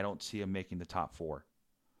 because I don't see them making the top 4.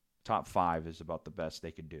 Top 5 is about the best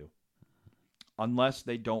they could do. Unless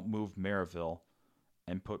they don't move Maryville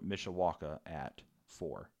and put Mishawaka at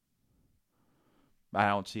 4. I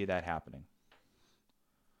don't see that happening.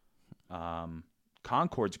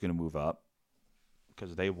 Concord's going to move up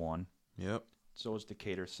because they won. Yep. So is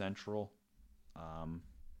Decatur Central.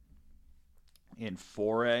 In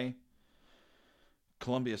 4A,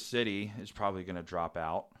 Columbia City is probably going to drop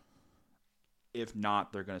out. If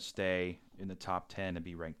not, they're going to stay in the top 10 and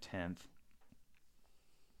be ranked 10th.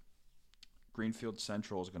 Greenfield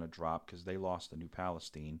Central is going to drop because they lost to New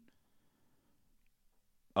Palestine.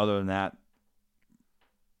 Other than that,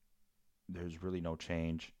 there's really no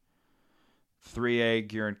change. 3A,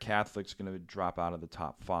 Gearin Catholic's going to drop out of the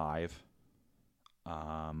top 5.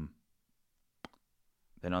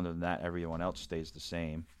 Then other than that, everyone else stays the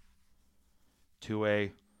same.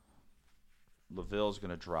 2A, LaVille's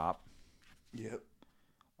going to drop. Yep.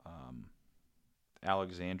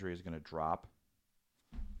 Alexandria is going to drop.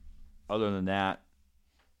 Other than that,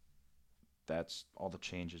 that's all the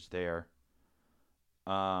changes there.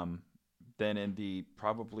 Then in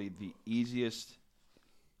probably the easiest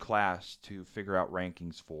class to figure out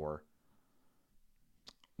rankings for,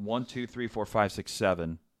 1, 2, 3, 4, 5, 6,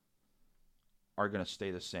 7 are going to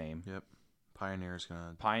stay the same. Yep. Pioneer's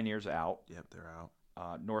out. Yep, they're out.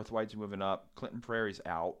 North White's moving up. Clinton Prairie's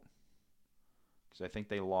out because I think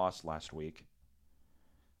they lost last week,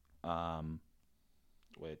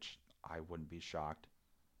 which I wouldn't be shocked.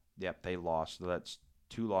 Yep, they lost. So that's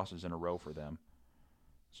 2 losses in a row for them.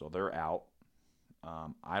 So they're out.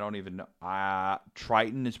 I don't even know.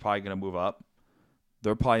 Triton is probably going to move up.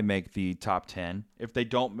 They'll probably make the top 10. If they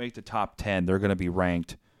don't make the top 10, they're going to be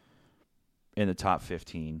ranked in the top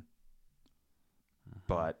 15.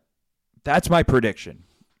 But that's my prediction.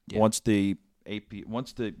 Yeah. Once the AP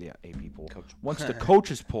poll, once the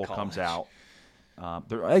coaches poll comes out,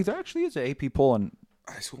 there actually is an AP poll in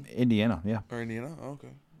high school, Indiana. Yeah, or Indiana. Oh, okay.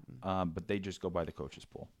 But they just go by the coaches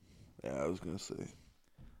poll. Yeah, I was gonna say.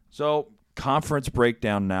 So conference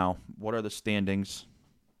breakdown now. What are the standings?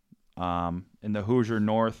 In the Hoosier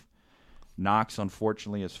North, Knox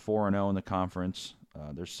unfortunately is 4-0 in the conference.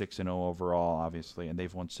 They're 6-0 overall, obviously, and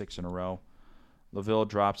they've won 6 in a row. LaVille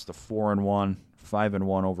drops to 4-1,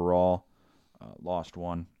 5-1 overall, lost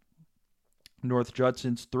 1. North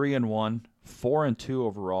Judson's 3-1, 4-2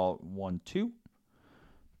 overall, won 2.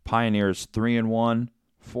 Pioneers 3-1,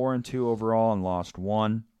 4-2 overall, and lost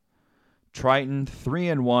 1. Triton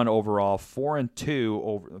 3-1 overall, 4-2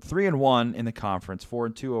 over 3-1 in the conference,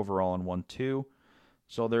 4-2 overall, and 1-2.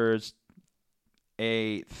 So there's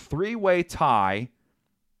a 3-way tie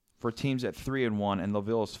for teams at 3-1, and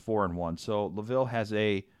LaVille is 4-1. So LaVille has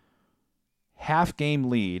a half-game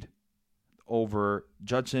lead over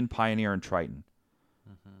Judson, Pioneer, and Triton.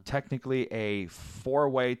 Technically a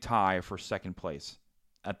 4-way tie for second place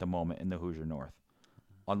at the moment in the Hoosier North.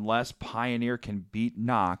 Unless Pioneer can beat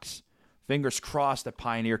Knox, fingers crossed that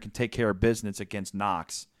Pioneer can take care of business against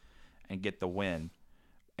Knox and get the win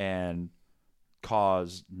and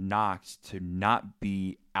cause Knox to not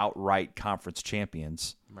be outright conference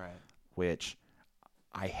champions. Right. Which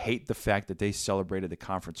I hate the fact that they celebrated the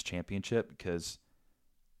conference championship because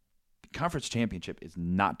the conference championship is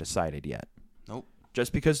not decided yet. Nope.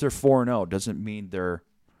 Just because they're 4-0 doesn't mean they're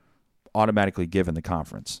automatically given the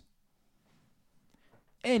conference.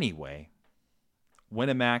 Anyway,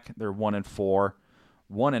 Winnemac, they're 1-4,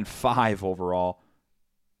 1-5 overall,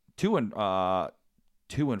 2-4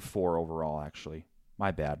 overall actually.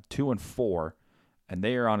 My bad, 2-4, and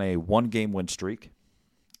they are on a 1-game win streak.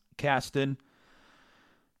 Caston,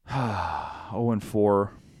 0-4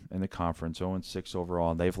 in the conference, 0-6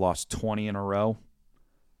 overall, and they've lost 20 in a row.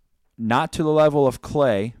 Not to the level of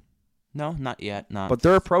Clay. No, not yet. Not. But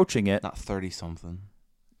they're approaching it. Not 30-something.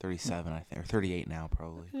 37, I think. Or 38 now,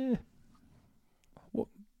 probably.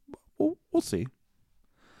 We'll see.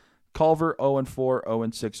 Culver, 0-4,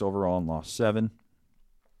 0-6 overall, and lost 7.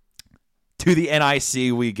 To the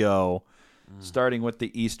NIC we go. Starting with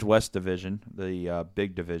the East-West division, the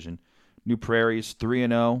big division. New Prairie's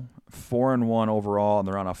 3-0, 4-1 overall, and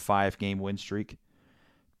they're on a 5-game win streak.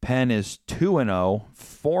 Penn is 2-0,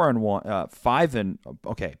 4-1,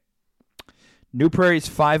 okay. New Prairie's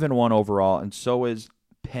 5-1 overall, and so is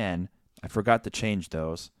Penn. I forgot to change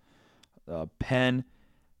those. Penn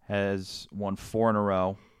has won 4 in a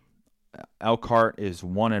row. Elkhart is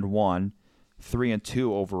 1-1,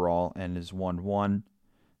 3-2 overall, and is 1-1.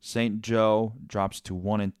 St. Joe drops to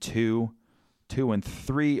 1-2,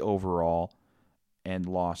 2-3 overall, and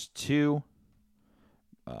lost 2.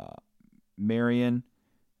 Marion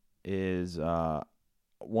is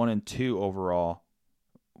 1-2 overall,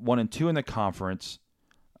 1-2 in the conference,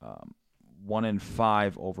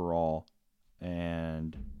 1-5 overall,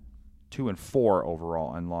 and 2-4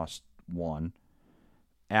 overall, and lost 1.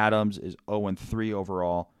 Adams is 0-3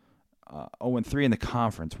 overall, 0-3 in the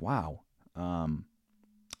conference. Wow.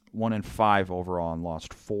 1-5 overall, and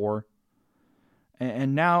lost 4.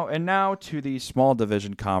 And now to the small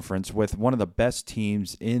division conference with one of the best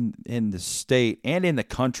teams in the state and in the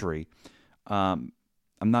country. I'm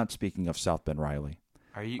not speaking of South Bend Riley.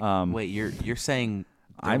 Are you? Wait, you're saying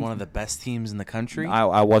they're one of the best teams in the country?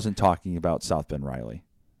 I wasn't talking about South Bend Riley.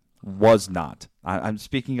 Was not. I'm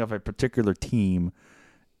speaking of a particular team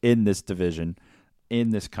in this division,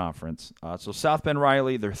 in this conference. So South Bend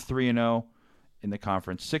Riley, they're 3-0 in the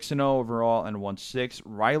conference, 6-0 overall, and 1-6.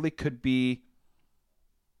 Riley could be.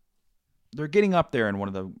 They're getting up there in one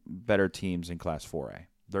of the better teams in Class 4A.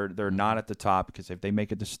 They're not at the top because if they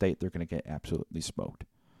make it to state, they're going to get absolutely smoked.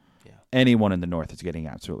 Yeah. Anyone in the North is getting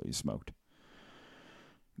absolutely smoked.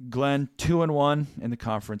 Glen 2-1 in the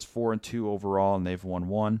conference, 4-2 overall, and they've won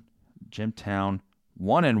 1. Jimtown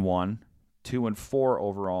 1-1, 2-4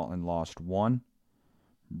 overall, and lost 1.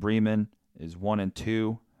 Bremen is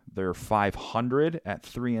 1-2. They're 500 at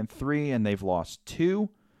 3-3, and they've lost 2.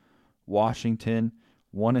 Washington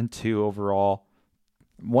 1-2 overall,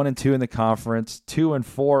 1-2 in the conference,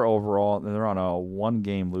 2-4 overall. And they're on a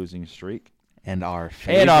 1-game losing streak. And our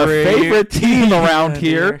favorite team around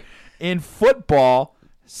here in football,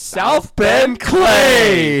 South Bend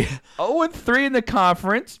Clay. 0-3 in the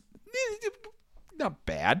conference, not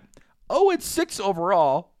bad. 0-6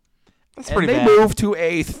 overall. That's pretty bad. And they move to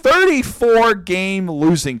a 34-game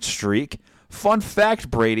losing streak. Fun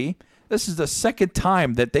fact, Brady. This is the second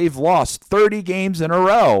time that they've lost 30 games in a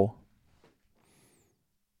row.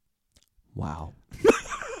 Wow.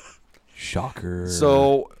 Shocker.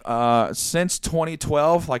 So, since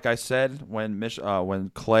 2012, like I said, when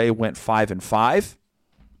Clay went 5-5.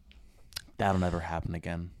 That'll never happen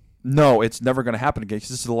again. No, it's never going to happen again because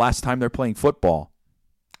this is the last time they're playing football.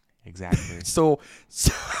 Exactly. So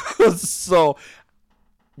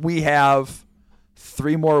we have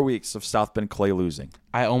 3 more weeks of South Bend Clay losing.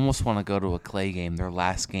 I almost want to go to a Clay game, their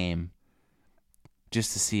last game,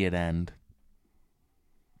 just to see it end.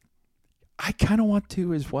 I kind of want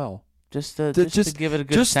to as well. Just to give it a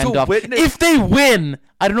good send-off. If they win,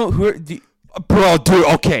 I don't know who... Bro, dude,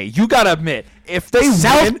 okay, you got to admit, if they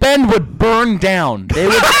South win... Bend would burn down. They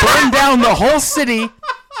would burn down the whole city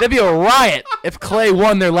That'd be a riot if Clay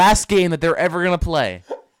won their last game that they're ever gonna play.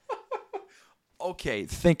 Okay,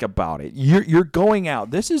 think about it. You're going out.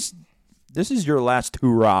 This is your last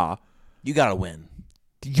hurrah. You gotta win.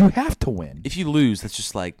 You have to win. If you lose, that's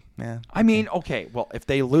just like, man. I mean, okay, well, if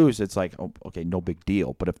they lose, it's like, oh, okay, no big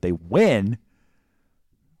deal. But if they win,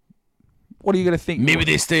 what are you going to think? Maybe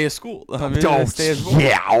they stay at school.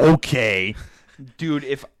 Yeah, okay. Dude,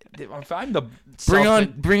 if I'm the...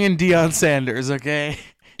 Bring in Deion Sanders, okay?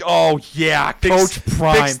 Oh, yeah, Coach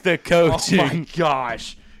Prime. Fix the coaching. Oh, my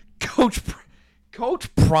gosh. Coach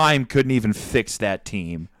Prime couldn't even fix that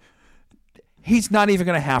team. He's not even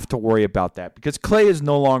going to have to worry about that because Clay is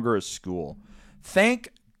no longer a school.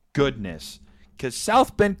 Thank goodness, because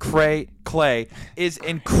South Bend Clay is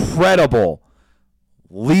incredibly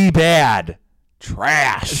bad.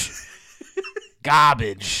 Trash.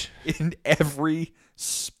 Garbage. In every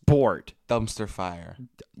sport. Dumpster fire.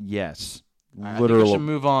 Yes. Right, literally. I think we should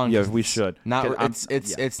move on. Yeah, we should.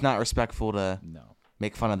 It's not respectful to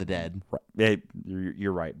make fun of the dead. Right.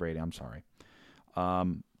 You're right, Brady. I'm sorry.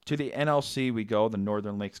 To the NLC we go, the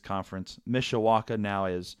Northern Lakes Conference. Mishawaka now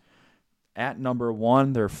is at number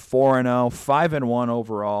 1. They're 4-0, 5-1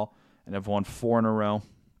 overall, and have won 4 in a row.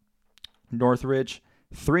 Northridge,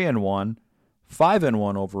 3-1,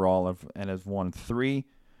 5-1 overall, and has won 3.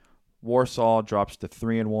 Warsaw drops to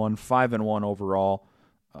 3-1, 5-1 overall,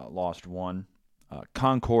 lost 1.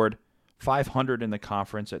 Concord, 500 in the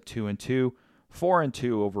conference at 2-2,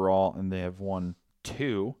 4-2 overall, and they have won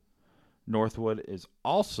 2. Northwood is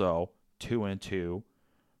also 2-2,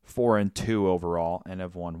 4-2 overall, and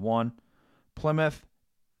have won 1. Plymouth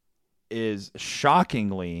is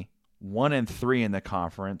shockingly 1-3 in the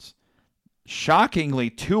conference.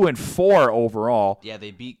 Shockingly 2-4 overall. Yeah,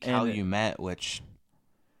 they beat Calumet, which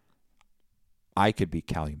I could beat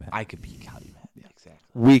Calumet. Yeah, exactly.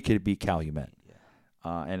 We could beat Calumet.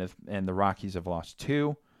 Yeah. And the Rockies have lost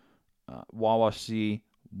 2. Wawasee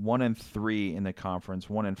 1-3 in the conference,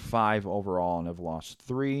 1-5 overall, and have lost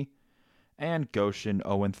 3. And Goshen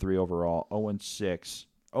 0-3 overall, 0-6,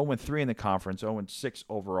 0-3 in the conference, 0-6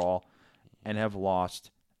 overall, and have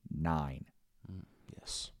lost 9.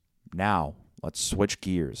 Yes. Now let's switch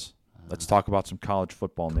gears. Let's talk about some college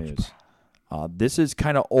football news. This is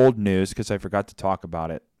kind of old news because I forgot to talk about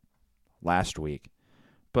it last week.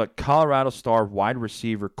 But Colorado star wide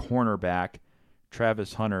receiver cornerback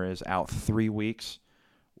Travis Hunter is out 3 weeks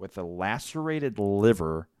with a lacerated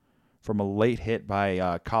liver from a late hit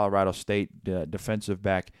by Colorado State defensive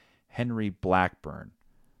back Henry Blackburn.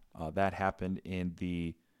 That happened in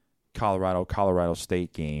the Colorado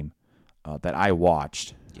State game that I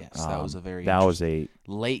watched. Yes, that was a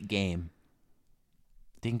late game.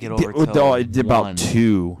 Didn't get over till about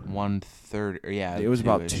 2. 1:30. Yeah, it was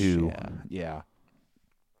about 2. Yeah.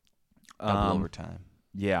 Double overtime.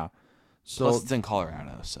 Yeah. So plus it's in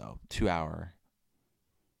Colorado, so 2 hour.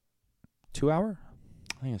 2 hour?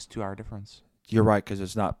 I think it's 2 hour difference. You're right, because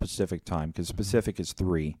it's not Pacific time, because Pacific is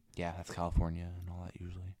 3. Yeah, that's California and all that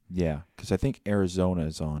usually. Yeah, because I think Arizona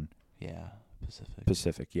is on. Yeah,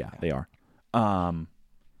 Pacific, yeah, they are.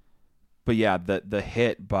 But yeah, the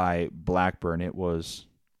hit by Blackburn, it was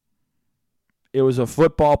a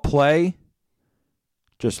football play,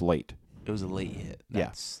 just late. It was a late hit.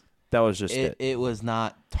 That was just it. It was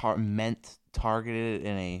not targeted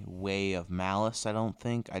in a way of malice, I don't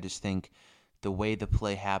think. I just think the way the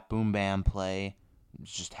play boom bam play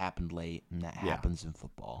just happened late, and that happens in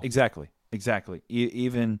football. Exactly.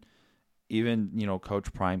 Even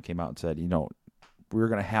Coach Prime came out and said, we're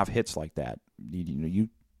going to have hits like that. You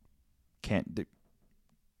can't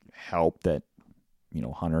help that,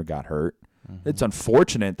 Hunter got hurt. Mm-hmm. It's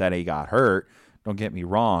unfortunate that he got hurt. Don't get me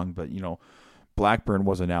wrong, but Blackburn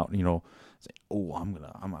wasn't out. Saying, "Oh,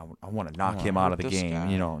 I want to knock him out of the game."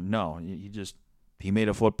 Guy. No, he made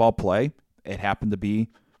a football play. It happened to be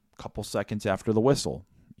a couple seconds after the whistle.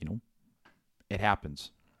 It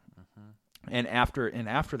happens. Mm-hmm. And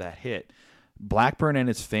after that hit, Blackburn and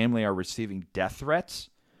his family are receiving death threats.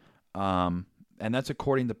 And that's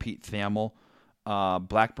according to Pete Thamel.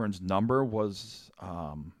 Blackburn's number was,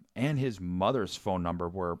 and his mother's phone number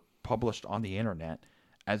were published on the internet,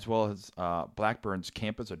 as well as Blackburn's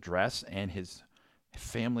campus address and his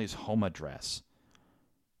family's home address.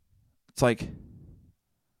 It's like,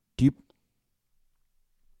 do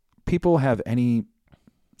people have any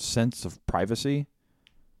sense of privacy?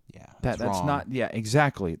 Yeah, that's wrong. Not. Yeah,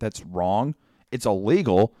 exactly. That's wrong. It's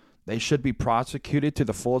illegal. They should be prosecuted to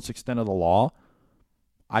the fullest extent of the law.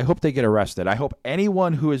 I hope they get arrested. I hope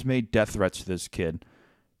anyone who has made death threats to this kid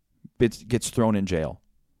gets thrown in jail.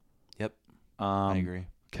 Yep, I agree.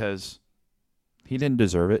 Because He didn't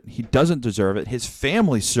deserve it. He doesn't deserve it. His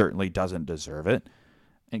family certainly doesn't deserve it.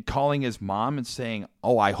 And calling his mom and saying,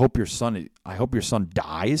 "Oh, I hope your son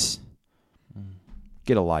dies."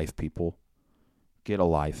 Get a life, people. Get a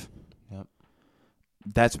life. Yep.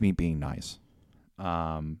 That's me being nice.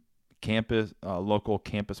 Local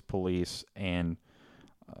campus police and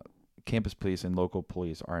local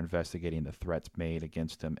police are investigating the threats made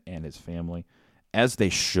against him and his family, as they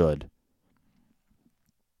should.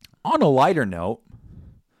 On a lighter note,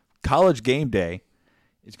 College Game Day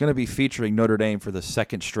is going to be featuring Notre Dame for the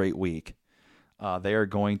second straight week. They are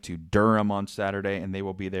going to Durham on Saturday, and they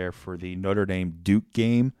will be there for the Notre Dame-Duke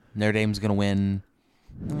game. Notre Dame's going to win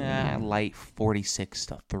light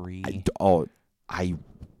 46-3. I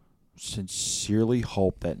sincerely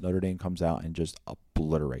hope that Notre Dame comes out and just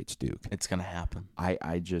obliterates Duke. It's going to happen.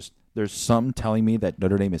 There's something telling me that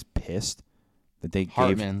Notre Dame is pissed that they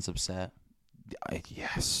Hartman's upset.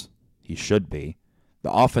 Yes, he should be.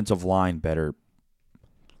 The offensive line better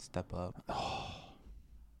step up.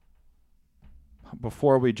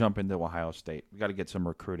 Before we jump into Ohio State, we got to get some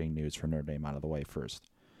recruiting news for Notre Dame out of the way first.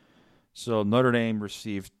 So Notre Dame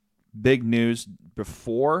received big news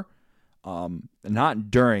before, not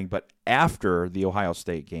during, but after the Ohio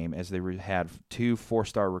State game, as they had 2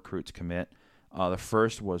 4-star recruits commit. The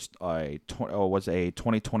first was a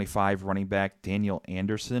 2025 running back, Daniel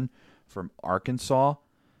Anderson from Arkansas,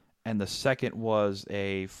 and the second was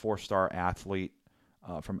a 4-star athlete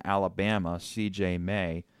from Alabama, C.J.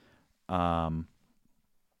 May. And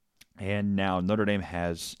now Notre Dame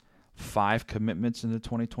has 5 commitments in the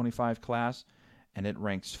 2025 class, and it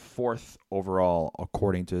ranks 4th overall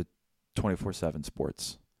according to 24/7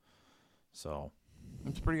 Sports. So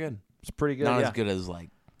it's pretty good. It's pretty good. Not as good as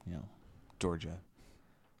Georgia,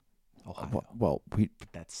 Ohio. Well,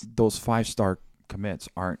 those 5-star commits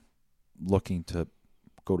aren't looking to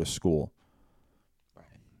go to school. Right.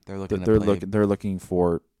 They're looking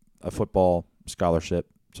for a football scholarship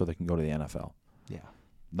so they can go to the NFL. Yeah.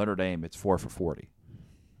 Notre Dame, it's 4 for 40,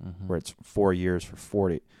 where it's 4 years for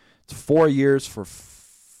 40. It's 4 years for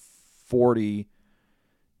 40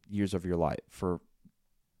 years of your life, for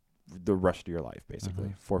the rest of your life,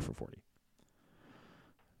 basically. 4 for 40.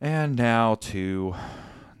 And now to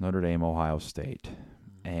Notre Dame, Ohio State.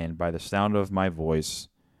 And by the sound of my voice,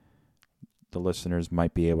 the listeners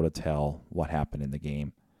might be able to tell what happened in the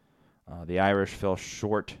game. The Irish fell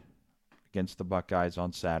short against the Buckeyes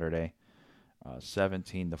on Saturday,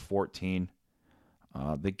 17-14.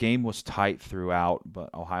 The game was tight throughout,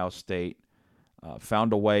 but Ohio State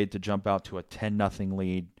found a way to jump out to a 10-0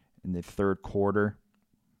 lead in the third quarter.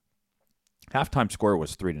 Halftime score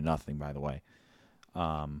was 3-0, by the way.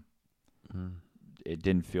 It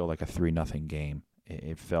didn't feel like a 3-0 game.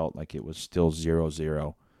 It felt like it was still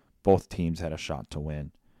 0-0. Both teams had a shot to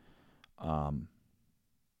win.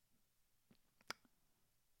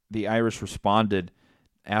 The Irish responded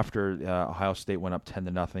after Ohio State went up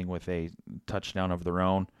 10-0 with a touchdown of their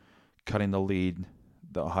own, cutting the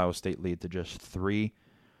Ohio State lead to just 3.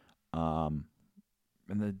 And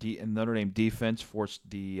Notre Dame defense forced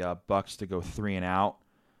the Bucks to go 3 and out.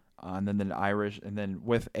 And then the Irish, and then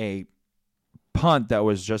with a punt that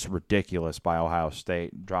was just ridiculous by Ohio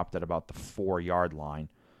State, dropped at about the 4-yard line.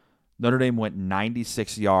 Notre Dame went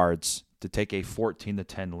 96 yards to take a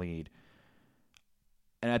 14-10 lead.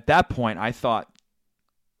 And at that point, I thought,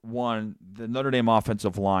 the Notre Dame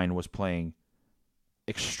offensive line was playing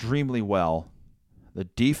extremely well. The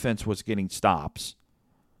defense was getting stops.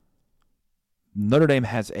 Notre Dame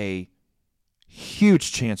has a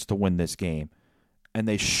huge chance to win this game, and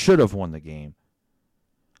they should have won the game.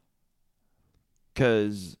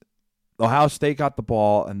 Because Ohio State got the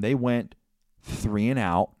ball, and they went 3 and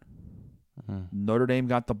out. Notre Dame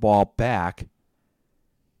got the ball back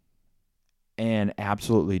and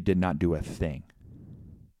absolutely did not do a thing.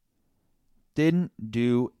 Didn't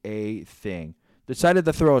do a thing. Decided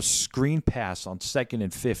to throw a screen pass on 2nd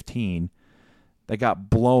and 15 that got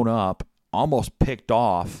blown up, almost picked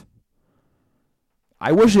off.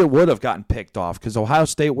 I wish it would have gotten picked off because Ohio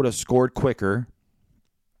State would have scored quicker.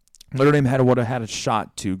 Notre Dame would have had a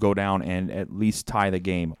shot to go down and at least tie the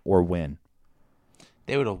game or win.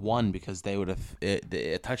 They would have won because they would have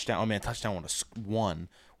a touchdown. A touchdown would have won,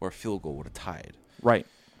 or a field goal would have tied. Right.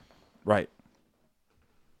 But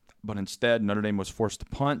instead, Notre Dame was forced to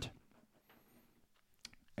punt,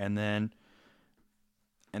 and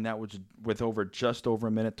that was with just over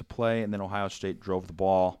a minute to play, and then Ohio State drove the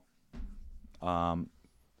ball,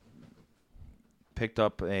 picked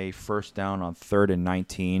up a first down on 3rd and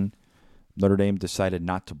 19. Notre Dame decided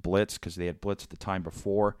not to blitz because they had blitzed the time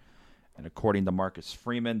before. And according to Marcus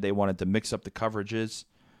Freeman, they wanted to mix up the coverages.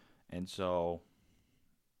 And so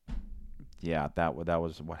Yeah, that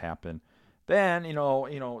was what happened. Then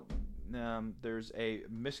there's a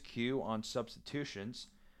miscue on substitutions,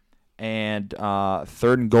 and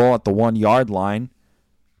 3rd and goal at the 1-yard line.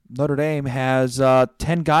 Notre Dame has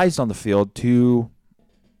 10 guys on the field to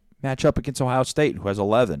match up against Ohio State, who has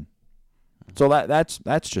 11. So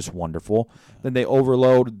that's just wonderful. Then they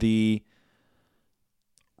overload the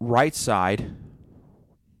right side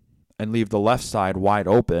and leave the left side wide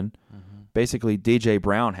open. Basically, DJ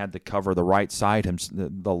Brown had to cover the right side,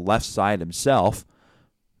 the left side himself.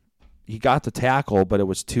 He got the tackle, but it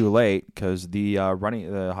was too late because the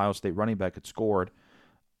Ohio State running back had scored.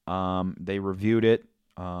 They reviewed it.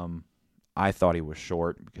 I thought he was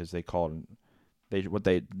short because they called him.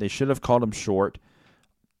 They should have called him short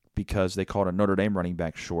because they called a Notre Dame running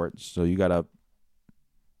back short. So it's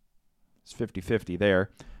 50-50 there.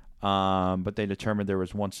 But they determined there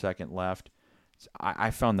was 1 second left.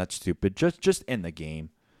 I found that stupid. Just in the game.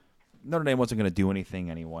 Notre Dame wasn't going to do anything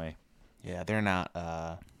anyway. Yeah, they're not.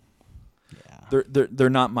 They're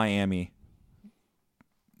not Miami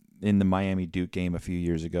in the Miami Duke game a few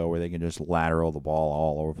years ago where they can just lateral the ball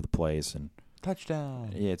all over the place and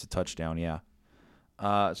touchdown. Yeah, it's a touchdown. Yeah.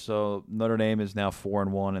 So Notre Dame is now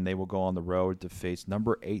 4-1, and they will go on the road to face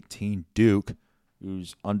number 18 Duke,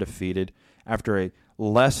 who's undefeated after a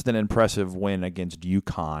less than impressive win against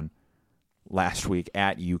UConn last week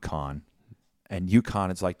at UConn. And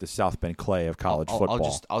UConn is like the South Bend Clay of college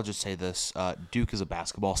football. I'll just say this: Duke is a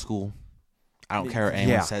basketball school. I don't care what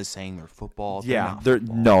anyone says saying they're football. They're not good.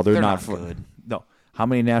 No. How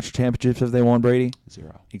many national championships have they won, Brady?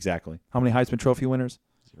 0. Exactly. How many Heisman Trophy winners?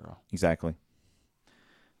 0. Exactly.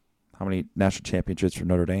 How many national championships for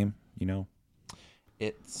Notre Dame?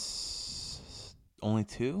 It's only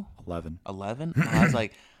 2. 11. 11. I was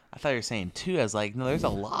like, I thought you were saying 2. I was like, no, there's a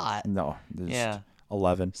lot. No. There's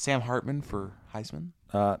 11. Sam Hartman for Heisman.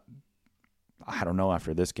 I don't know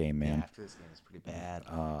after this game, man. Yeah, after this game, it's pretty bad.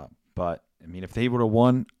 But I mean, if they would have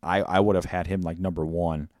won, I would have had him like number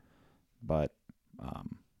 1. But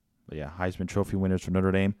yeah, Heisman Trophy winners for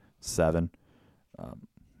Notre Dame, 7.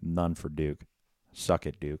 None for Duke. Suck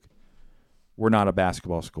it, Duke. We're not a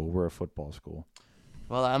basketball school. We're a football school.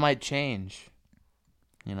 Well, that might change.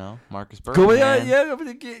 Marcus Burke. Cool. Yeah.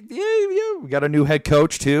 We got a new head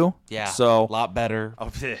coach too. Yeah. So a lot better.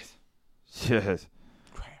 Oh, yes.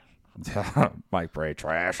 Mike Bray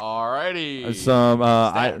trash. Alrighty.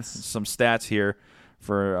 Some stats here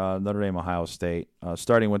for Notre Dame, Ohio State.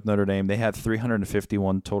 Starting with Notre Dame, they had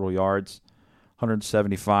 351 total yards,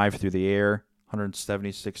 175 through the air,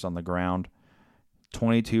 176 on the ground,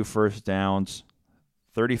 22 first downs,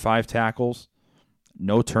 35 tackles,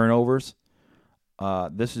 no turnovers.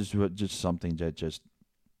 This is just something that just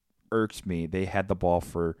irks me. They had the ball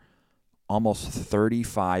for almost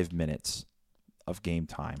 35 minutes of game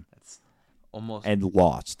time. And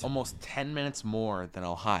lost. Almost 10 minutes more than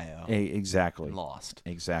Ohio. Exactly. Lost.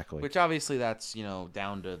 Exactly. Which obviously that's,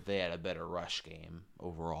 down to they had a better rush game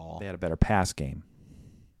overall. They had a better pass game.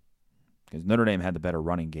 Because Notre Dame had the better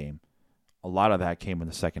running game. A lot of that came in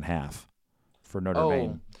the second half for Notre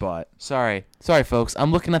Dame. But sorry, folks.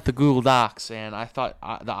 I'm looking at the Google Docs, and I thought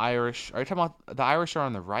the Irish. Are you talking about the Irish are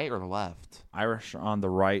on the right or the left? Irish are on the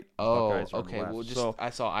right. Oh, Buckeyes are okay. on the left. Well, I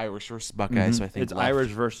saw Irish versus Buckeyes, so I think it's left. Irish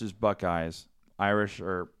versus Buckeyes. Irish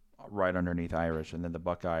are right underneath Irish, and then the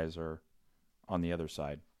Buckeyes are on the other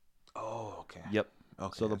side. Oh, okay. Yep.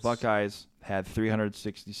 Okay. So the Buckeyes had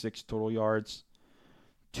 366 total yards,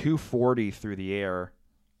 240 through the air,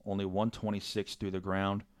 only 126 through the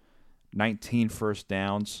ground, 19 first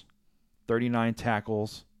downs, 39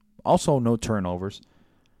 tackles, also no turnovers,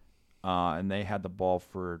 and they had the ball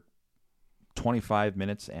for 25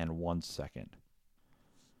 minutes and 1 second.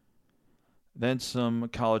 Then some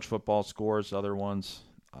college football scores, other ones.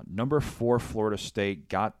 Number 4 Florida State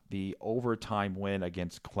got the overtime win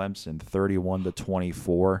against Clemson,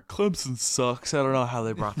 31-24. Clemson sucks. I don't know how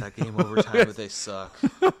they brought that game overtime, but they suck.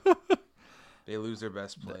 They lose their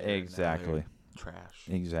best player. Exactly. Trash.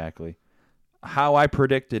 Exactly. How I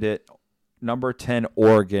predicted it, number 10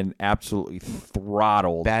 Oregon absolutely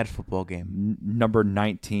throttled. Bad football game. Number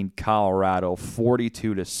 19 Colorado,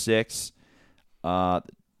 42-6.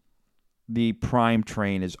 The prime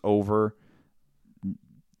train is over.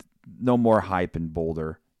 No more hype in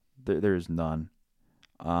Boulder. There's none.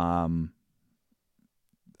 Other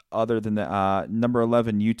than that, number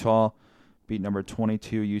 11 Utah beat number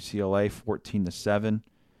 22 UCLA 14-7.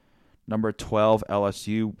 Number 12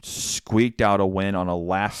 LSU squeaked out a win on a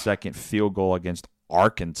last-second field goal against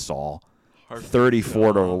Arkansas,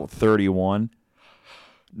 34-31.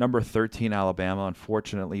 Number 13 Alabama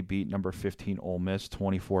unfortunately beat number 15 Ole Miss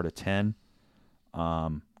 24-10.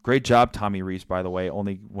 Great job, Tommy Reese, by the way,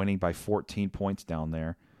 only winning by 14 points down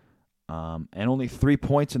there. And only 3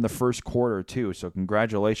 points in the first quarter, too. So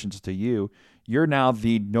congratulations to you. You're now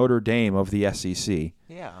the Notre Dame of the SEC.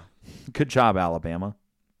 Yeah. Good job, Alabama.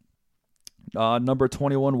 Number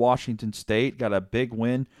 21, Washington State, got a big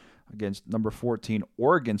win against number 14,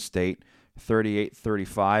 Oregon State,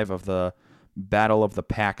 38-35 of the Battle of the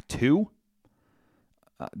Pac-2.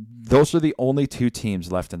 Those are the only 2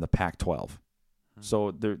 teams left in the Pac-12.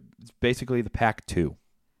 So they're basically the Pac-2.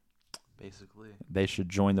 Basically. They should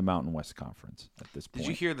join the Mountain West Conference at this point. Did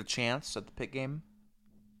you hear the chants at the Pitt game?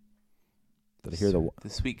 Did I hear the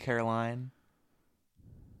Sweet Caroline?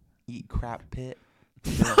 Eat crap, Pitt.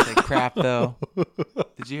 They don't say crap, though.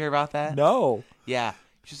 Did you hear about that? No. Yeah.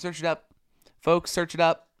 You should search it up. Folks, search it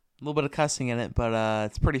up. A little bit of cussing in it, but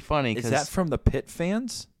it's pretty funny. Is that from the Pitt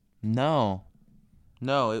fans? No.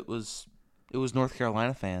 No, it was North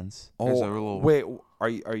Carolina fans. Wait, are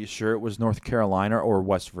you sure it was North Carolina or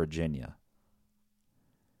West Virginia?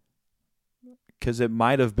 Because it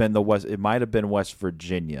might have been West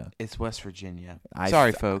Virginia. It's West Virginia.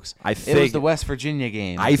 Sorry, folks. It was the West Virginia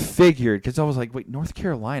game. I figured, because I was like, wait, North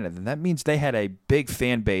Carolina? Then that means they had a big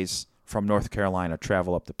fan base from North Carolina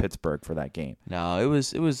travel up to Pittsburgh for that game. No, it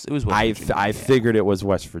was West Virginia. I figured it was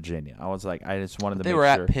West Virginia. I was like, I just wanted to make sure. They were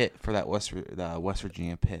at Pitt for that West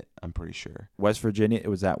Virginia Pitt, I'm pretty sure. West Virginia? It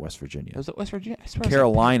was at West Virginia. It was at West Virginia?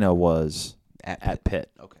 Carolina was at Pitt.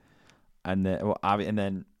 Okay. And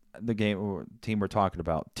then the teams we're talking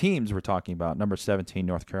about, number 17,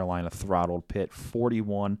 North Carolina throttled Pitt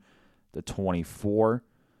 41-24.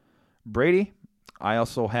 Brady, I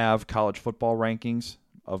also have college football rankings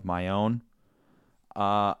of my own.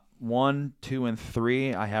 1, 2, and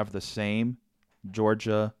 3, I have the same: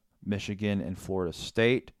 Georgia, Michigan, and Florida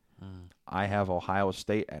State. I have Ohio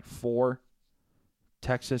State at 4,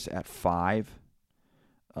 Texas at 5,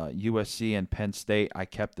 USC and Penn State I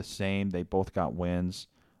kept the same. They both got wins,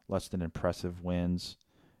 less than impressive wins.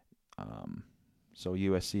 So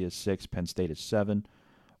USC is 6, Penn State is 7.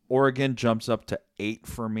 Oregon jumps up to 8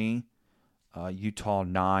 for me. Utah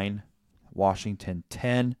 9, Washington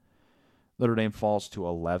 10. Notre Dame falls to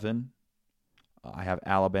 11. I have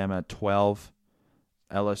Alabama at 12,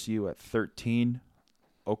 LSU at 13,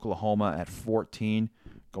 Oklahoma at 14,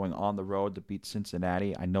 going on the road to beat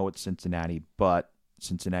Cincinnati. I know it's Cincinnati, but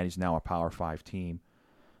Cincinnati's now a Power 5 team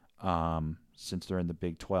since they're in the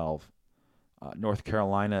Big 12. North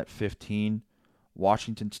Carolina at 15.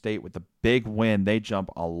 Washington State with the big win. They jump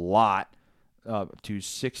a lot to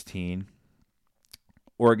 16.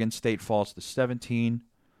 Oregon State falls to 17.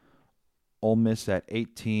 Ole Miss at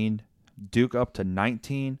 18. Duke up to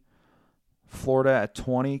 19. Florida at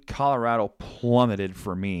 20. Colorado plummeted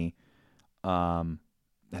for me. And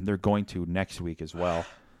they're going to next week as well.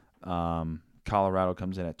 Colorado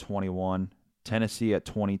comes in at 21. Tennessee at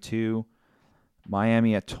 22.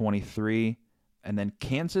 Miami at 23. And then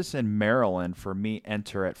Kansas and Maryland, for me,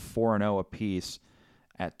 enter at 4-0 apiece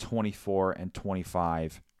at 24 and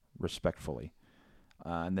 25, respectfully.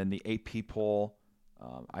 And then the AP poll,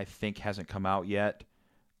 I think, hasn't come out yet.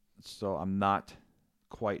 So I'm not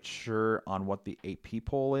quite sure on what the AP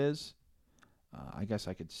poll is. I guess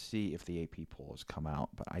I could see if the AP poll has come out,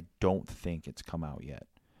 but I don't think it's come out yet.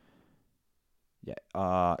 Yeah.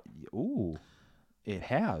 It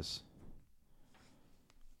has.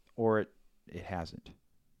 Or it hasn't.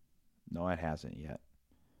 No, it hasn't yet.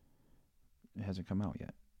 It hasn't come out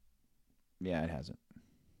yet. Yeah, it hasn't.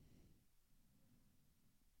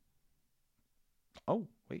 Oh,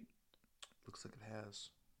 wait. Looks like it has.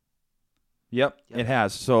 Yep, it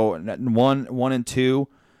has. So 1 and 2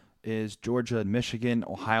 is Georgia and Michigan.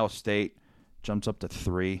 Ohio State jumps up to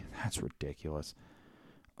 3. That's ridiculous.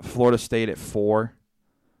 Florida State at 4.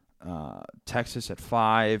 Texas at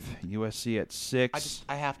 5. USC at 6.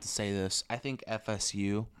 I have to say this. I think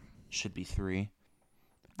FSU should be 3.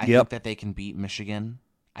 I Yep. think that they can beat Michigan.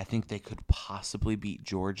 I think they could possibly beat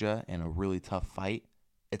Georgia in a really tough fight.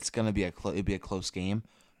 It's gonna be it'd be a close game,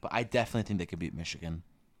 but I definitely think they could beat Michigan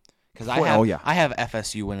because I have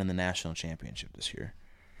FSU winning the national championship this year.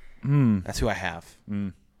 That's who I have.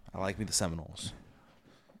 I like me the Seminoles.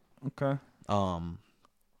 Okay.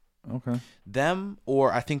 Okay. Them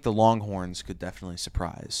or I think the Longhorns could definitely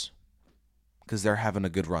surprise because they're having a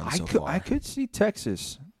good run so far. I could see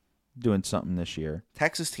Texas doing something this year.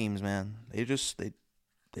 Texas teams, man,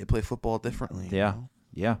 they play football differently. Yeah.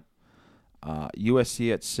 You know? Yeah.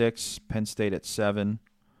 USC at 6, Penn State at 7,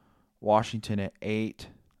 Washington at 8,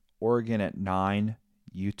 Oregon at 9,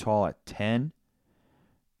 Utah at 10,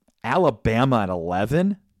 Alabama at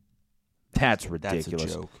 11. That's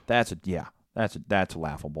ridiculous. That's a joke. That's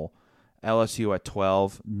laughable. LSU at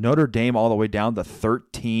 12. Notre Dame all the way down to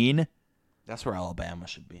 13. That's where Alabama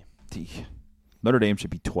should be. Notre Dame should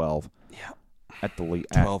be 12. Yeah. At the league.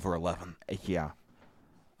 12 or 11. Yeah.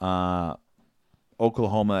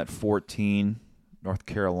 Oklahoma at 14. North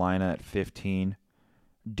Carolina at 15.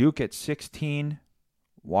 Duke at 16.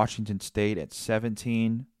 Washington State at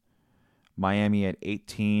 17. Miami at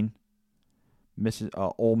 18.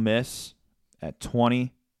 Ole Miss at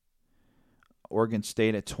 20. Oregon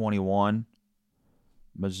State at 21.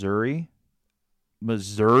 Missouri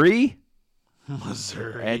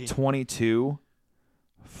at 22.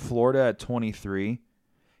 Florida at 23.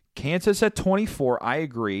 Kansas at 24. I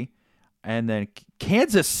agree. And then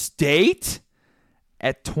Kansas State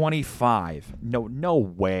at 25. No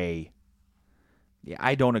way. Yeah,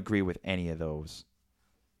 I don't agree with any of those.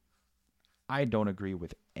 That's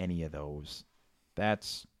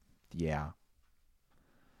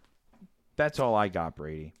all I got,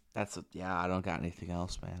 Brady. I don't got anything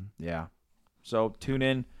else, man. Yeah. So tune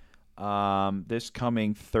in this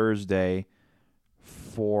coming Thursday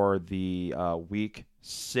for the week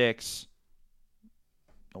 6.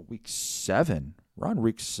 Week 7. We're on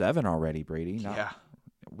week 7 already, Brady. Yeah.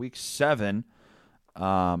 Week 7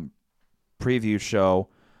 preview show.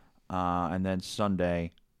 And then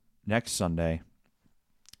next Sunday,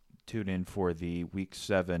 tune in for the week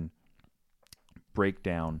 7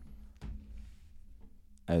 breakdown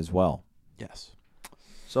as well. Yes.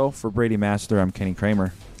 So for Brady Master, I'm Kenny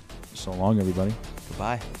Cramer. So long, everybody.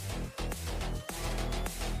 Goodbye.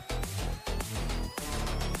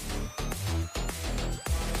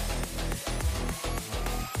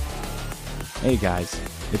 Hey guys,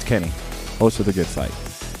 it's Kenny, host of The Good Fight.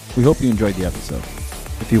 We hope you enjoyed the episode.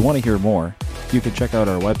 If you want to hear more, you can check out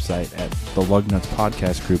our website at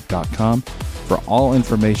thelugnutspodcastgroup.com for all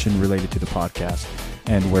information related to the podcast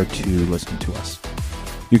and where to listen to us.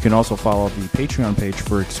 You can also follow the Patreon page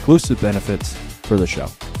for exclusive benefits for the show.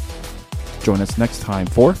 Join us next time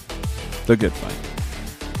for The Good Fight.